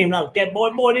 He didn't even knock that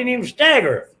boy. Boy didn't even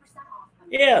stagger.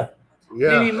 Yeah.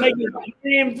 Didn't even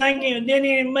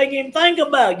make him think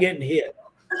about getting hit.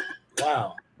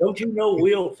 Wow. Don't you know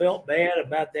Will felt bad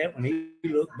about that when he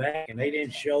looked back and they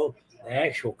didn't show the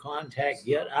actual contact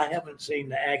yet? I haven't seen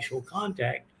the actual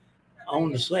contact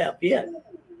on the slap yet.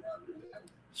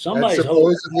 Somebody's and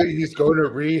supposedly he's going to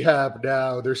rehab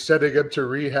now. They're setting him to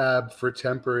rehab for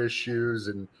temper issues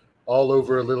and all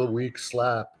over a little weak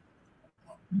slap.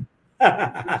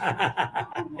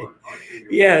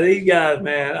 Yeah, these guys,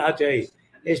 man, I tell you,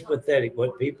 it's pathetic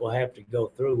what people have to go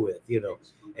through with, you know.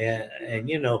 And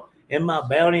you know, in my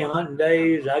bounty hunting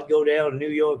days, I'd go down to New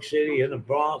York City in the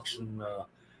Bronx and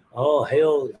all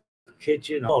hell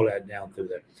kitchen, all that down through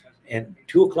there. And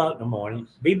 2 o'clock in the morning,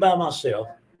 be by myself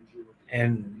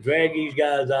and drag these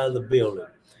guys out of the building.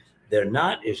 They're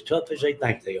not as tough as they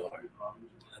think they are.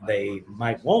 They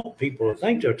might want people to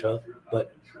think they're tough,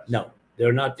 but no,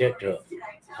 they're not that tough.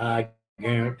 I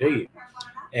guarantee you.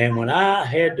 And when I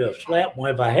had to slap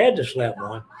one, if I had to slap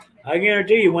one, I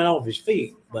guarantee you went off his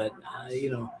feet. But,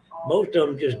 you know, most of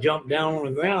them just jumped down on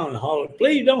the ground and hollered,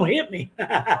 please don't hit me.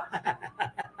 That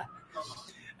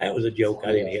was a joke.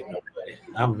 I didn't hit nobody.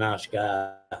 I'm a nice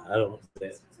guy. I don't do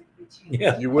that.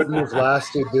 Yeah. You wouldn't have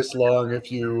lasted this long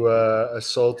if you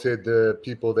assaulted the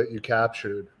people that you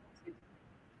captured.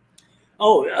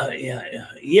 Oh,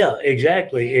 yeah,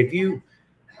 exactly.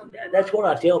 That's what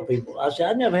I tell people. I say,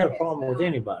 I never had a problem with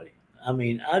anybody. I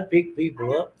mean, I'd pick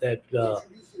people up that,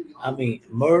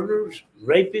 murderers,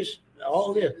 rapists,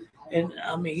 all this. And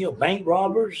I mean, you know, bank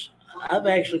robbers. I've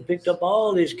actually picked up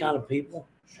all these kind of people.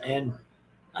 And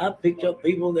I picked up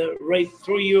people that raped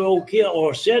 3-year-old kid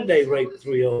or said they raped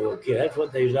 3-year-old kid. That's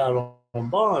what they was out on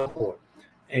bond for.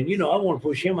 And, you know, I want to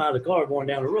push him out of the car going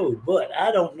down the road. But I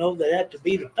don't know that to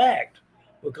be the fact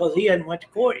because he hadn't went to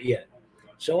court yet.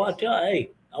 So I tell,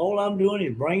 hey, all I'm doing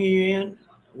is bringing you in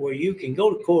where you can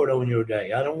go to court on your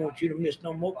day. I don't want you to miss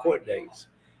no more court days.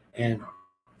 And,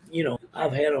 you know,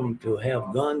 I've had them to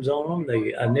have guns on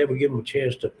them. I never give them a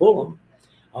chance to pull them.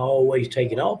 I always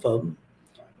take it off of them.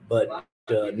 But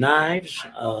knives,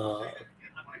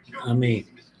 I mean,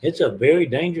 it's a very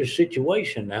dangerous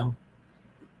situation now.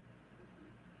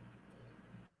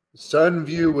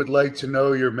 Sunview would like to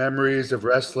know your memories of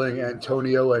wrestling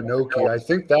Antonio Inoki. I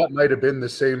think that might have been the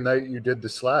same night you did the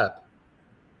slap.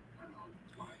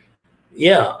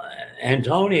 Yeah,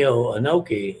 Antonio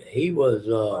Inoki, he was,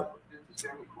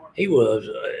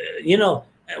 you know,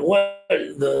 what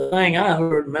the thing I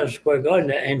heard in Madison Square Garden,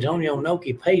 that Antonio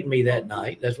Inoki paid me that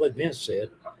night. That's what Vince said,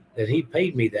 that he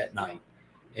paid me that night.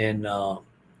 And,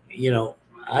 you know,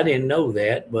 I didn't know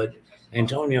that, but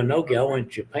Antonio Inoki, I went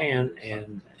to Japan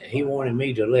and he wanted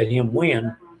me to let him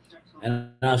win.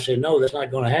 And I said, no, that's not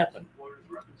going to happen.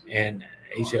 And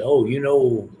he said, "Oh,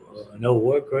 no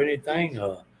work or anything?"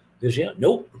 This, yeah,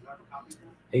 nope.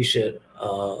 He said,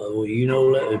 "Well,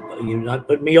 you're not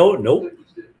putting me over." Nope.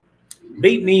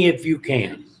 Beat me if you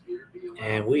can.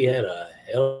 And we had a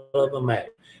hell of a match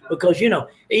because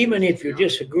even if you're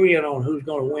disagreeing on who's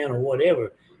going to win or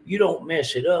whatever, you don't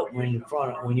mess it up when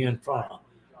you're in front of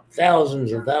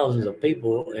thousands and thousands of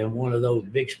people in one of those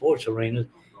big sports arenas,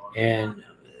 and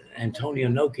Antonio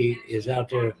Noki is out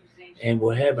there, and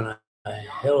we're having a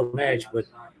hell of a match. But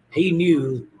he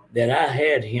knew that I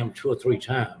had him 2 or 3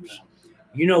 times.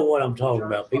 You know what I'm talking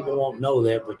about. People won't know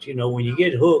that, but when you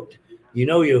get hooked,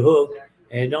 you're hooked,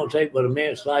 and it don't take but a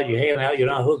minute, slide your hand out, you're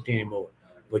not hooked anymore.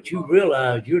 But you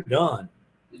realize you're done,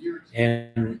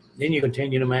 and then you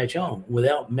continue the match on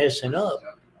without messing up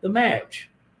the match.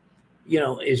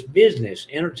 It's business,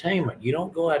 entertainment. You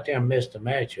don't go out there and mess the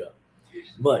match up,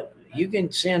 but you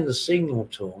can send the signal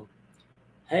to them.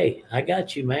 Hey, I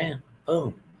got you, man.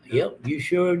 Boom. Yep, you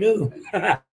sure do.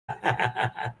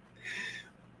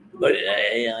 But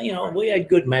we had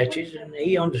good matches, and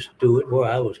he understood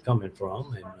where I was coming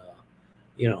from, and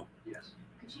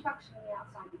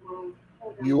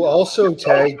You also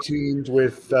tag teamed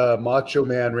with Macho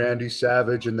Man Randy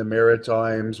Savage in the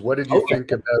Maritimes. What did you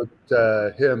think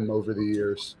about him over the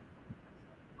years?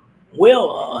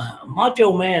 Well,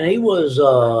 Macho Man, he was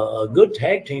a good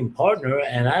tag team partner,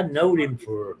 and I'd known him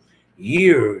for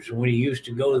years when he used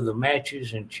to go to the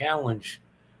matches and challenge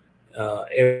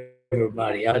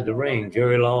everybody out of the ring.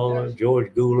 Jerry Lawler,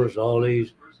 George Goulas, all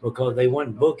these, because they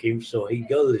wouldn't book him, so he'd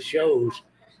go to the shows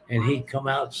and he'd come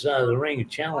outside of the ring and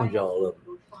challenge all of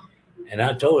them. And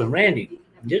I told him, Randy,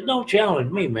 just don't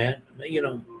challenge me, man.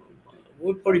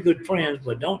 We're pretty good friends,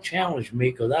 but don't challenge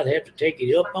me because I'd have to take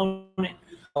it up on it.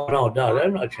 Oh, no, Doc,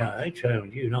 I'm not challenging. I ain't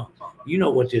challenging you. No, you know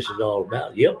what this is all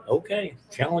about. Yep, okay.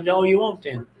 Challenge all you want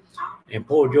then. And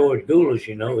poor George Goulas,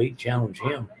 he challenged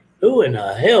him. Who in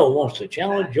the hell wants to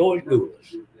challenge George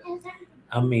Goulas?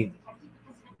 I mean,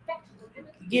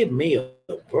 give me a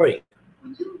break.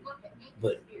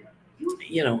 But,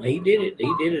 he did it.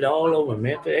 He did it all over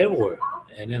Memphis, everywhere.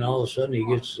 And then all of a sudden he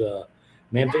gets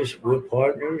Memphis with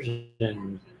partners.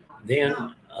 And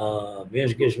then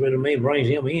Vince gets rid of me and brings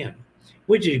him in,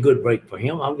 which is a good break for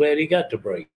him. I'm glad he got the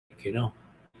break,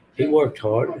 He worked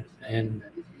hard, and,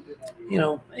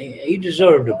 he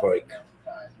deserved a break.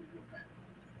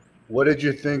 What did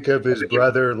you think of his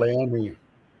brother, Lanny?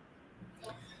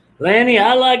 Lanny,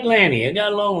 I like Lanny. I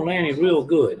got along with Lanny real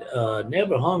good.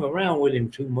 Never hung around with him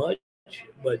too much,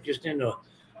 but just in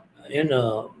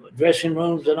the dressing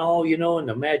rooms and all, in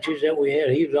the matches that we had,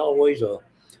 he was always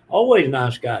a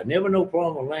nice guy. Never no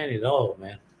problem with Lanny at all,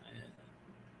 man.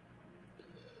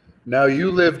 Now,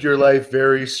 you lived your life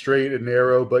very straight and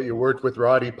narrow, but you worked with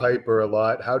Roddy Piper a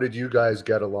lot. How did you guys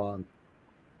get along?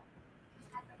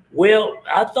 Well,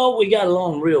 I thought we got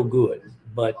along real good,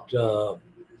 but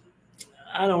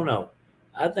I don't know.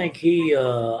 I think he did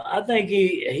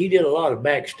a lot of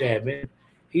backstabbing.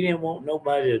 He didn't want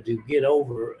nobody to get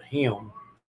over him,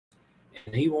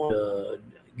 and he wanted to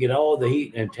get all the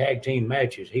heat in tag team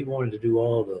matches. He wanted to do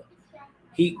all the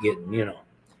heat getting,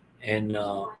 and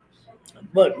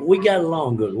but we got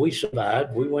along good. We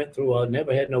survived. We went through. I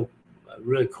never had no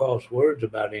really cross words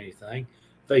about anything.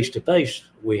 Face to face,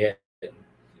 we had.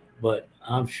 But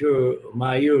I'm sure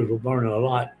my ears were burning a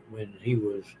lot when he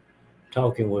was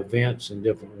talking with Vince and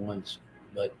different ones.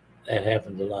 But that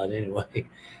happens a lot anyway.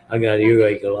 I got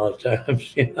earache a lot of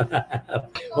times.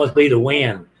 Must be the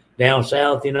wind. Down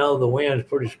south, the wind's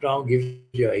pretty strong, gives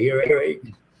you a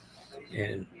earache.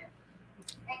 And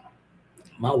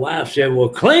my wife said, well,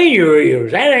 clean your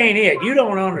ears. That ain't it. You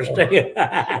don't understand.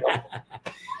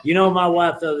 My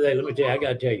wife the other day, let me tell you, I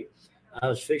got to tell you, I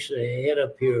was fixing to head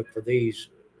up here for these.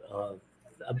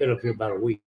 I've been up here about a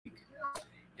week.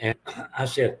 And I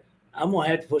said, I'm going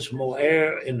to have to put some more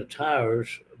air in the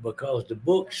tires because the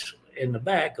books in the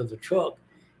back of the truck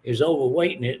is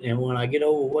overweighting it. And when I get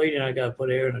overweight, I got to put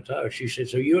air in the tires. She said,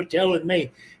 so you're telling me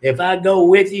if I go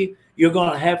with you, you're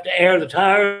going to have to air the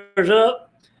tires up?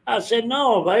 I said,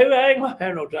 no, baby, I ain't going to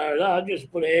have no tires. I'll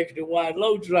just put an extra wide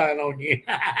load line on you.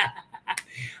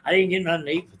 I didn't get nothing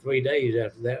to eat for 3 days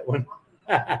after that one.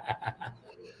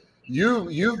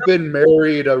 You've been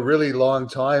married a really long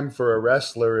time for a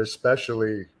wrestler,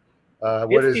 especially.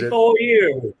 What is it? 54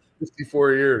 years.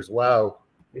 54 years. Wow.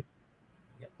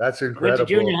 That's incredible.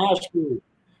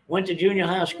 Went to junior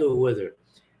high school with her.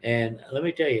 And let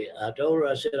me tell you, I told her,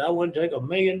 I said, I wouldn't take $1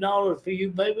 million for you,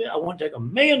 baby. I wouldn't take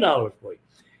 $1 million for you.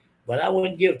 But I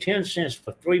wouldn't give 10 cents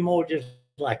for 3 more just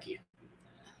like you.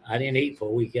 I didn't eat for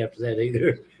a week after that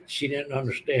either. She didn't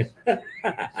understand.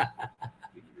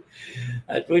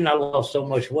 That's the reason I lost so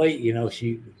much weight. You know,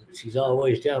 she's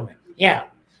always telling me, yeah,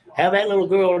 have that little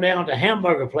girl down at the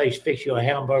hamburger place fix you a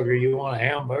hamburger. You want a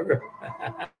hamburger?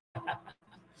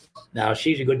 Now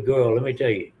she's a good girl. Let me tell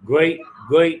you, great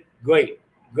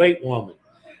woman.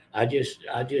 I just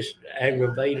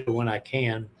aggravate her when I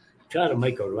can, try to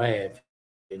make her laugh,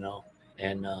 you know.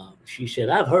 And she said,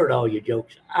 I've heard all your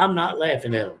jokes. I'm not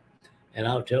laughing at them. And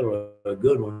I'll tell her a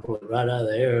good one, pull it right out of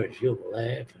the air, and she'll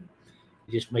laugh. And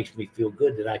it just makes me feel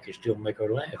good that I can still make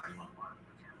her laugh.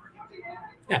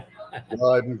 You know?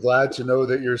 Well, I'm glad to know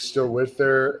that you're still with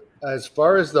her. As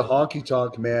far as the Honky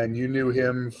Tonk Man, you knew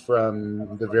him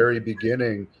from the very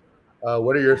beginning.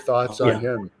 What are your thoughts on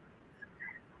him?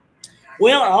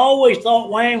 Well, I always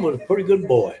thought Wayne was a pretty good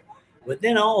boy. But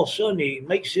then all of a sudden he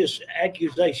makes this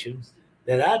accusation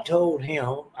that I told him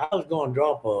I was going to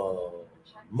drop a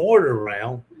mortar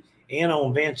round in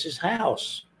on Vince's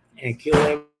house and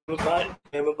kill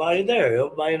everybody there.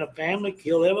 Everybody in the family,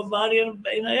 kill everybody and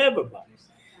everybody.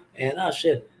 And I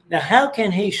said, now how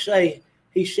can he say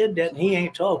he said that and he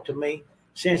ain't talked to me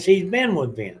since he's been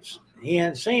with Vince? He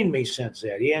hadn't seen me since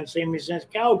that. He hadn't seen me since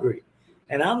Calgary.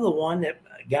 And I'm the one that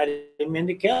got him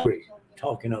into Calgary,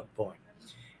 talking up for him.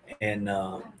 And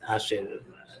I said,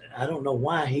 I don't know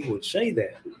why he would say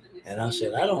that. And I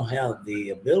said, I don't have the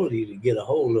ability to get a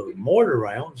hold of mortar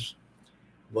rounds,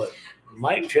 but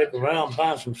might check around and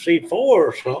find some C4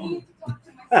 or something.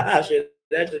 I said,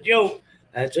 that's a joke.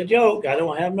 That's a joke. I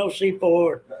don't have no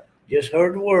C4. Just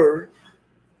heard the word.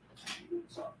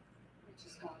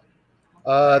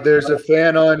 There's a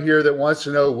fan on here that wants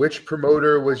to know which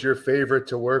promoter was your favorite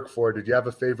to work for. Did you have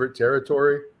a favorite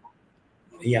territory?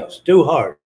 Yeah, Stu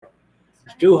Hart.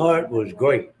 Stu Hart was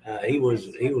great. He was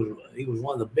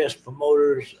one of the best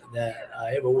promoters that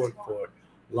I ever worked for.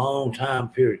 Long time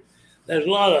period. There's a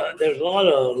lot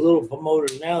of little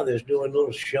promoters now that's doing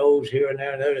little shows here and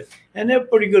there, and they're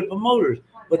pretty good promoters,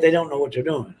 but they don't know what they're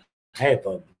doing. Half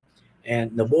of them.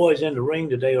 And the boys in the ring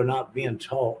today are not being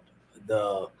taught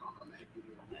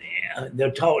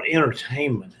they're taught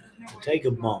entertainment. Take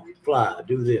a bump, fly,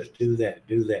 do this, do that,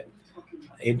 do that.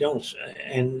 It don't.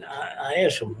 And I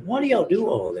asked them, why do y'all do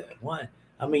all that? Why?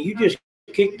 I mean, you just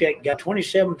kicked that guy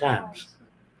 27 times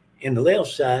in the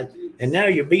left side, and now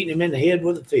you're beating him in the head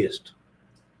with a fist.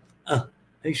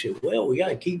 He said, well, we got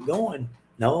to keep going.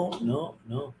 No.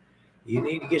 You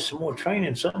need to get some more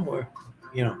training somewhere,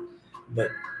 you know. But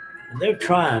they're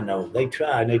trying, though. They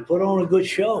try, and they put on a good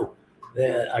show.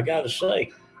 That I got to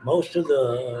say, most of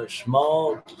the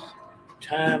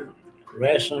small-time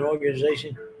wrestling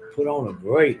organizations put on a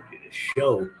great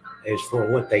show as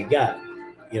for what they got,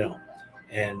 you know.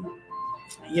 And,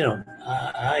 you know,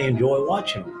 I enjoy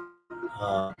watching them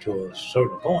to a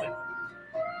certain point.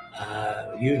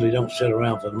 I usually don't sit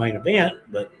around for the main event,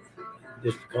 but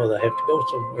just because I have to go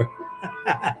somewhere.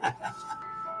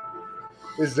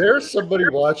 Is there somebody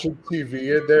watching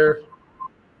TV in there?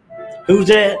 Who's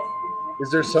that? Is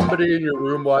there somebody in your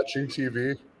room watching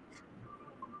TV?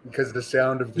 Because the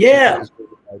sound of the TV is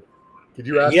really loud. Could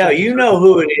you ask? Yeah, you know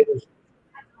who it is.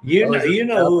 You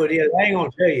know who it is. I ain't gonna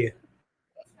tell you.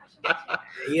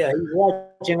 Yeah, he's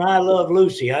watching I Love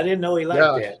Lucy. I didn't know he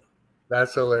liked that.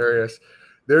 That's hilarious.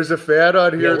 There's a fan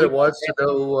on here that wants to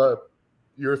know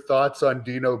your thoughts on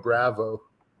Dino Bravo.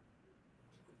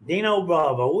 Dino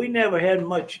Bravo. We never had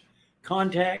much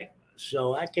contact,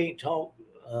 so I can't talk.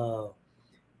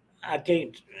 I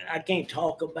can't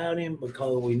talk about him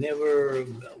because we never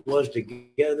was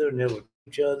together, never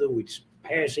each other. We'd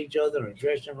pass each other in a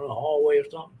dressing room, hallway or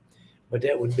something. But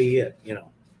that would be it, you know.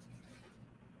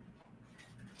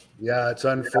 Yeah, it's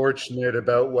unfortunate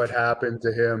about what happened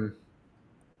to him.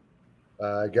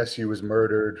 I guess he was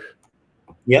murdered.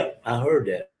 Yep, I heard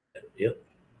that. Yep.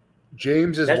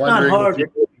 James is That's wondering. Not hard to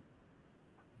do.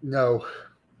 No.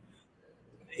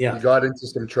 Yeah. He got into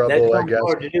some trouble, I guess.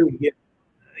 Hard to do.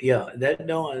 Yeah, that's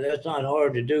not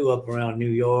hard to do up around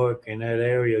New York and that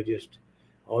area. Just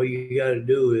all you got to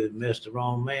do is mess the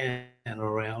wrong man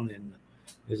around, and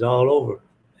it's all over.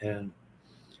 And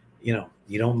you know,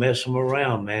 you don't mess them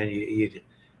around, man. You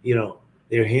know,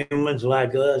 they're humans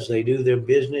like us. They do their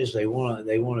business. They want to do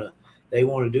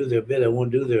their bit. They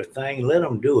want to do their thing. Let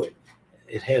them do it.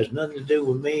 It has nothing to do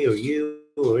with me or you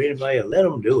or anybody. Let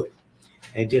them do it,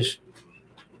 and just,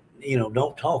 you know,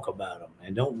 don't talk about them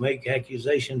and don't make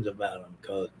accusations about them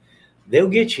because they'll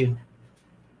get you.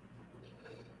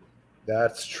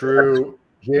 That's true.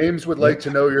 James would like to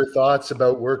know your thoughts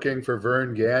about working for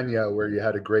Vern Gagne, where you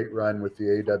had a great run with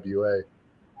the AWA.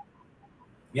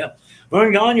 Yep.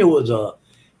 Vern Gagne was a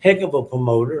heck of a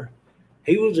promoter.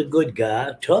 He was a good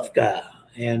guy, tough guy,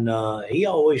 and he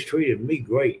always treated me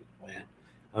great, man.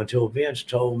 until Vince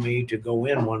told me to go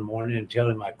in one morning and tell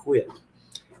him I quit.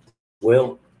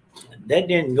 Well, that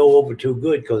didn't go over too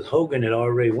good because Hogan had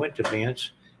already went to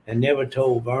Vince and never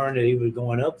told Vern that he was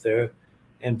going up there,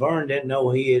 and Vern didn't know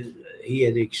he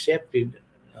had accepted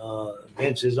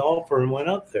Vince's offer and went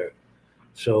up there.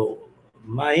 So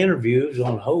my interviews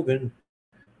on Hogan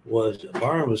was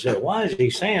Vern was saying, "Why is he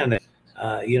saying that?"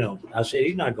 I said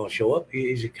he's not going to show up.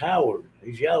 He's a coward.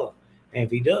 He's yellow, and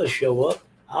if he does show up,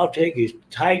 I'll take his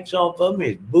tights off of him,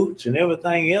 his boots, and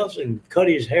everything else, and cut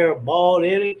his hair bald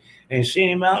headed and send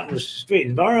him out in the street.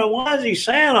 And Vern, why is he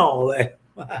saying all that?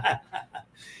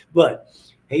 But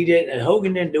he didn't.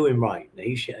 Hogan didn't do him right.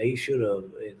 He should have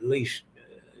at least,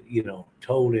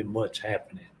 told him what's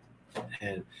happening.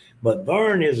 But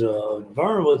Vern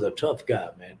was a tough guy,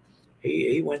 man.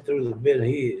 He went through the bit.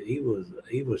 He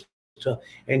was tough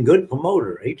and good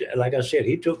promoter. Like I said,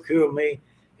 he took care of me,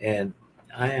 and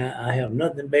I have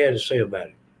nothing bad to say about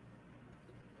it.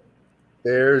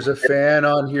 There's a fan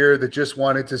on here that just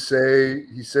wanted to say,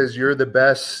 he says, "You're the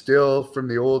best still from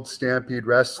the old Stampede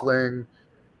Wrestling."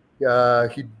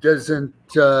 He didn't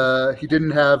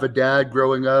have a dad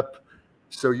growing up,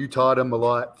 so you taught him a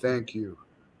lot. Thank you.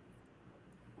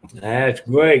 That's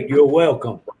great. You're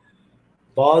welcome.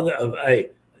 Father,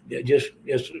 hey, just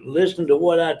listen to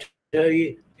what I tell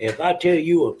you. If I tell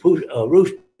you a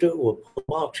rooster will pull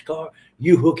a boxcar,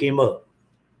 you hook him up.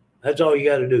 That's all you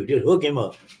got to do. Just hook him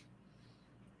up.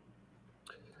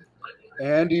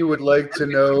 Andy would like to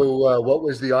know what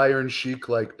was the Iron Sheik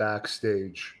like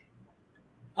backstage?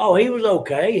 Oh, he was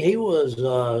okay. He was,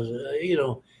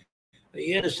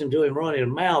 he had listened to him running his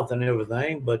mouth and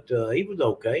everything, but he was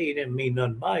okay. He didn't mean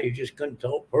nothing by it. He just couldn't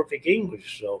talk perfect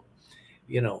English. So,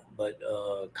 but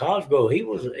Cosgrove, he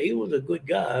was a good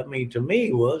guy. I mean, to me,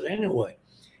 he was anyway.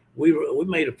 We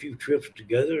made a few trips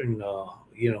together, and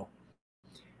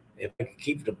if I could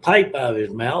keep the pipe out of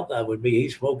his mouth, he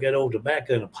smoked that old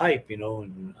tobacco in a pipe,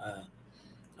 and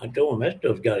I told him that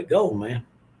stuff's got to go, man.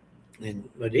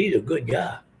 But he's a good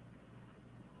guy.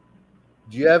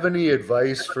 Do you have any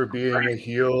advice for being a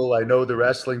heel? I know the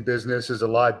wrestling business is a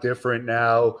lot different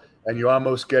now, and you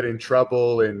almost get in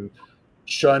trouble and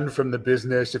shunned from the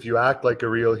business if you act like a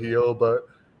real heel, but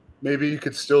maybe you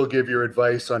could still give your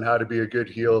advice on how to be a good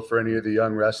heel for any of the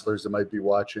young wrestlers that might be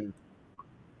watching.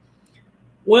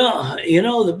 Well,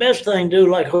 the best thing to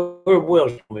do, like Herb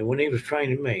Wells told me when he was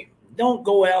training me, don't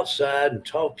go outside and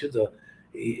talk to the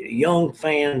young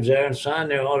fans there and sign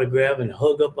their autograph and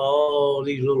hug up all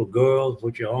these little girls,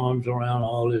 put your arms around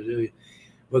all this.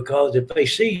 Because if they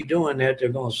see you doing that, they're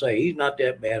going to say, he's not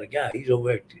that bad a guy. He's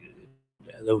over there,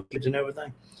 those kids and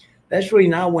everything. That's the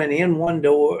reason I went in one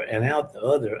door and out the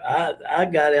other. I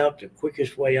got out the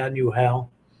quickest way I knew how.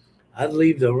 I'd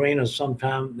leave the arena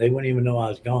sometime. They wouldn't even know I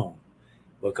was gone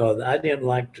because I didn't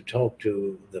like to talk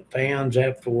to the fans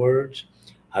afterwards.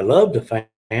 I loved the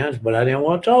fans, but I didn't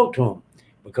want to talk to them.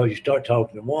 Because you start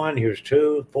talking to one, here's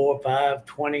 2, 4, 5,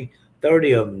 20,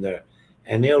 30 of them there.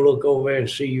 And they'll look over there and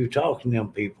see you talking to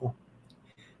them people.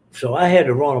 So I had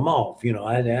to run them off.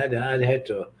 I'd had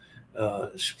to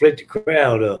split the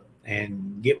crowd up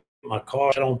and get my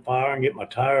car set on fire and get my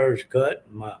tires cut.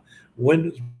 And my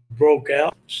windows broke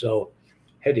out. So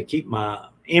had to keep my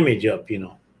image up,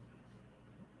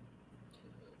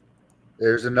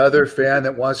 There's another fan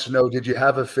that wants to know, did you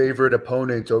have a favorite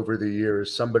opponent over the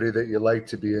years, somebody that you like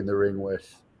to be in the ring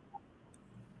with?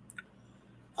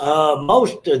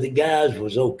 Most of the guys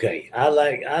was okay. I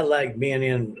like being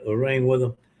in a ring with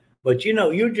them, but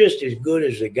you're just as good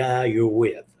as the guy you're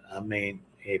with. I mean,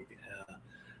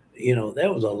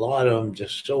 there was a lot of them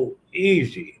just so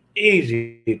easy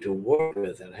to work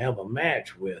with and have a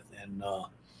match with, and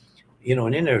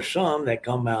and then there's some that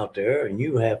come out there and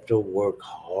you have to work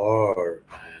hard,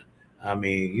 man. I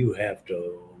mean, you have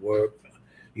to work.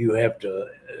 You have to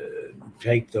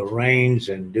take the reins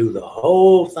and do the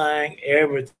whole thing,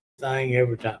 everything,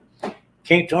 every time.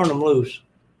 Can't turn them loose.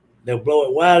 They'll blow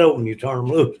it wide open. You turn them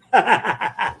loose.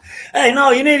 Hey, no,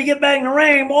 you need to get back in the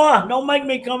ring, boy. Don't make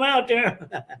me come out there.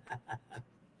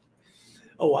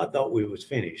 Oh, I thought we was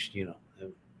finished,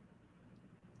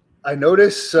 I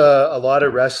notice a lot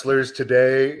of wrestlers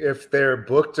today, if they're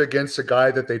booked against a guy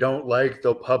that they don't like,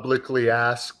 they'll publicly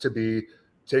ask to be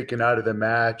taken out of the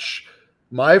match.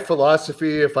 My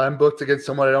philosophy, if I'm booked against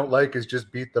someone I don't like, is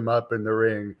just beat them up in the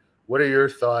ring. What are your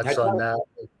thoughts on that?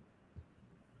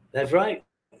 That's right.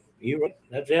 You're right.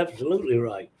 That's absolutely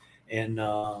right. And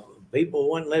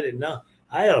people wouldn't let it know.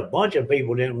 I had a bunch of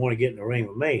people didn't want to get in the ring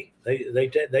with me.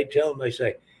 They tell them, they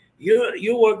say,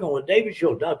 you're working with David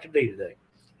Schultz, Dr. D today.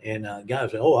 And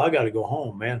guys say, oh, I got to go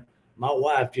home, man. My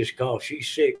wife just called. She's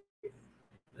sick.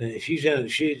 she's going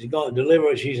to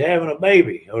deliver, she's having a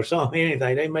baby or something,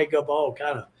 anything. They make up all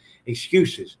kind of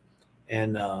excuses.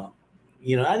 And, I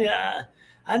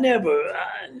never,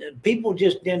 people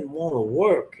just didn't want to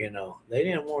work, they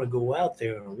didn't want to go out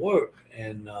there and work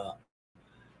and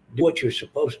do what you're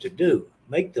supposed to do.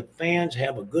 Make the fans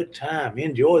have a good time,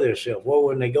 enjoy themselves. Well,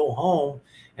 when they go home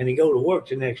and they go to work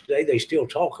the next day, they still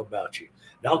talk about you.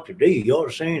 Dr. D, you ought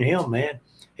to seen him, man.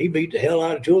 He beat the hell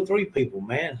out of 2 or 3 people,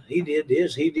 man. He did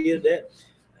this, he did that.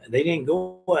 They didn't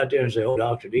go out there and say, oh,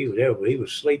 Dr. D was there, but he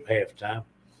was asleep half the time.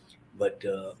 But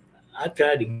I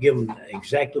tried to give them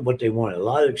exactly what they wanted, a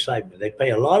lot of excitement. They pay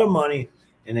a lot of money,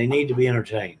 and they need to be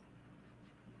entertained.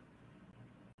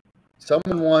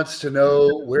 Someone wants to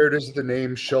know, where does the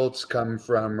name Schultz come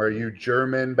from? Are you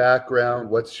German background?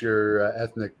 What's your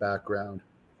ethnic background?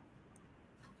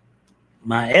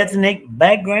 My ethnic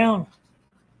background?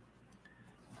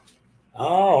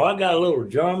 Oh, I got a little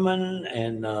German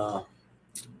and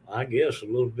I guess a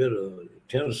little bit of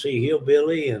Tennessee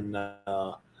hillbilly and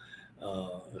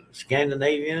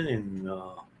Scandinavian and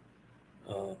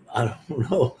I don't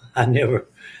know. I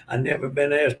never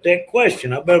been asked that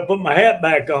question. I better put my hat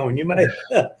back on. You may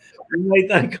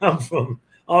think I'm from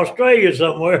Australia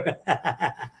somewhere.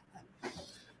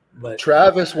 But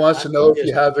Travis wants to know if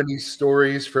you have any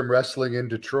stories from wrestling in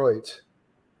Detroit.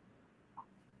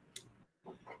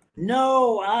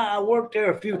 No, I worked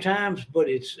there a few times, but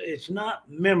it's not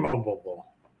memorable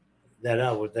that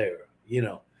I was there,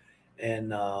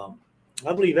 And I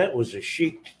believe that was the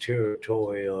Sheik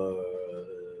territory or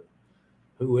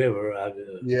whoever. I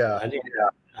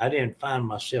didn't find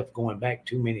myself going back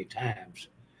too many times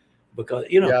because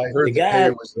the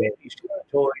guys in these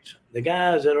territories, the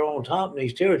guys that are on top in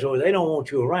these territories, they don't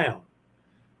want you around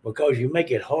because you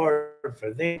make it hard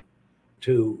for them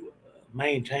to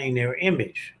maintain their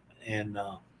image. And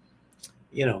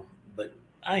but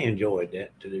I enjoyed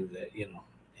that to do that,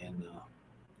 and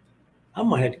I'm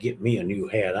gonna have to get me a new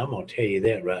hat. I'm gonna tell you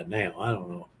that right now. I don't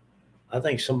know. I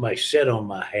think somebody sat on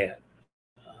my hat.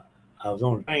 I was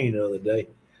on a train the other day.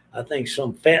 I think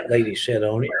some fat lady sat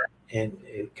on it, and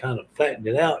it kind of flattened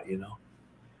it out,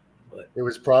 But it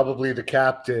was probably the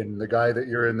captain, the guy that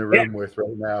you're in the room with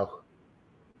right now.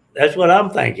 That's what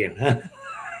I'm thinking.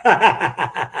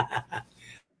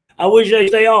 I wish they'd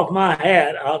stay off my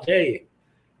hat. I'll tell you.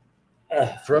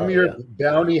 From your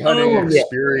bounty hunting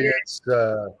experience,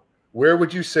 where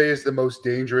would you say is the most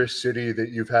dangerous city that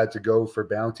you've had to go for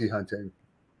bounty hunting?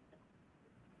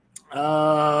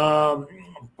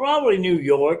 Probably New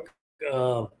York.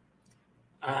 I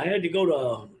had to go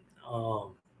to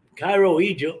Cairo,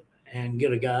 Egypt, and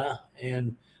get a guy.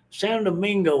 And San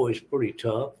Domingo is pretty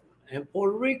tough, and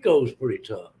Puerto Rico is pretty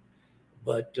tough.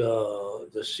 But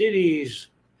the cities,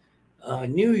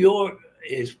 New York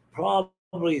is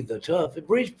probably the tough.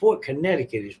 Bridgeport,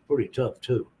 Connecticut is pretty tough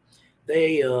too.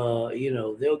 They,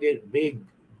 they'll get big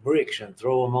bricks and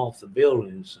throw them off the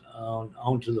buildings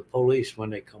onto the police when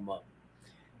they come up.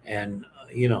 And,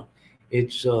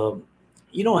 it's,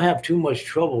 you don't have too much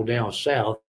trouble down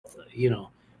south.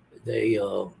 They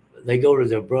go to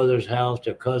their brother's house,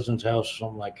 their cousin's house,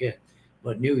 something like that.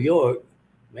 But New York,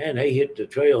 man, they hit the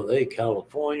trail. They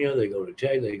California, they go to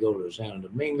Texas, they go to San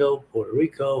Domingo, Puerto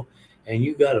Rico, and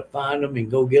you got to find them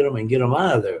and go get them and get them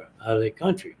out of there, out of their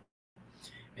country.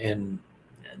 And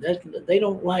they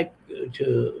don't like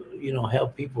to,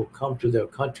 have people come to their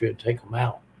country and take them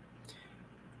out.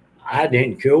 I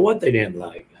didn't care what they didn't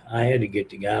like. I had to get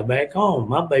the guy back home.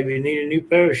 My baby needed a new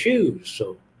pair of shoes,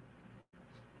 so.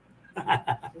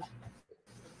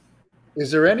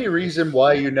 Is there any reason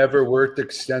why you never worked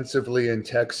extensively in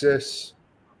Texas?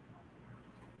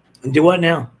 Do what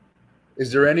now?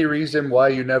 Is there any reason why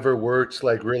you never worked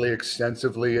like really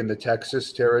extensively in the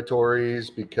Texas territories?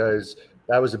 Because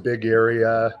that was a big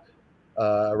area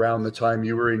around the time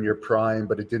you were in your prime,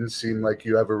 but it didn't seem like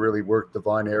you ever really worked the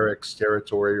Von Erichs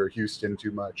territory or Houston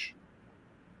too much.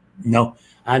 No,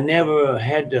 I never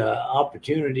had the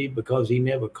opportunity because he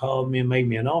never called me and made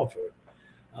me an offer.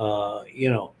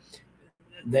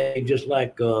 They just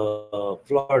like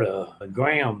Florida,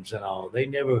 Grams and all.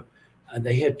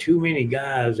 They had too many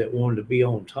guys that wanted to be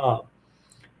on top.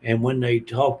 And when they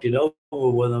talked it over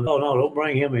with them, oh, no, don't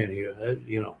bring him in here.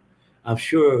 I'm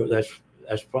sure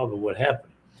that's probably what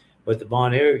happened. But the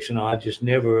Von Erichs and I just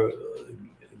never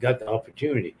got the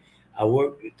opportunity. I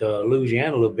worked at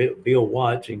Louisiana a little bit, Bill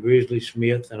Watts and Grizzly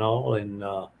Smith and all, and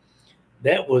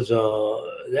that was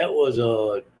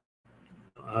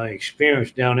I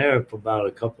experienced down there for about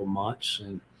a couple of months,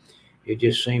 and it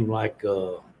just seemed like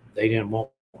they didn't want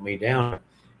me down.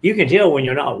 You can tell when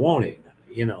you're not wanted,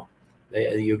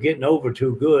 you're getting over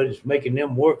too good. It's making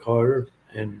them work harder,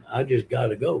 and I just got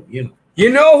to go, you know. You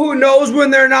know who knows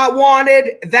when they're not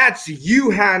wanted? That's you,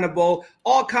 Hannibal.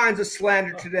 All kinds of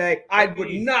slander today. I would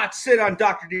not sit on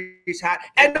Dr. D's hat.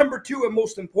 And number two, and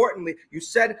most importantly, you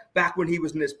said back when he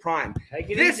was in his prime.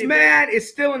 This man is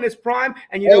still in his prime,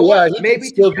 and you know what? He maybe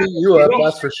still beat you up,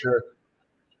 that's for sure.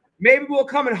 Maybe we'll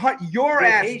come and hunt your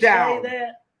ass down.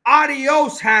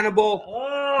 Adios, Hannibal.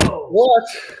 Oh. What?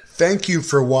 Thank you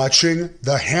for watching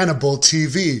the Hannibal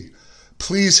TV.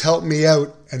 Please help me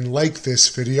out and like this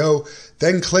video,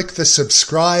 then click the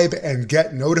subscribe and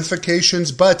get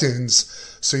notifications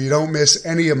buttons so you don't miss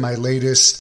any of my latest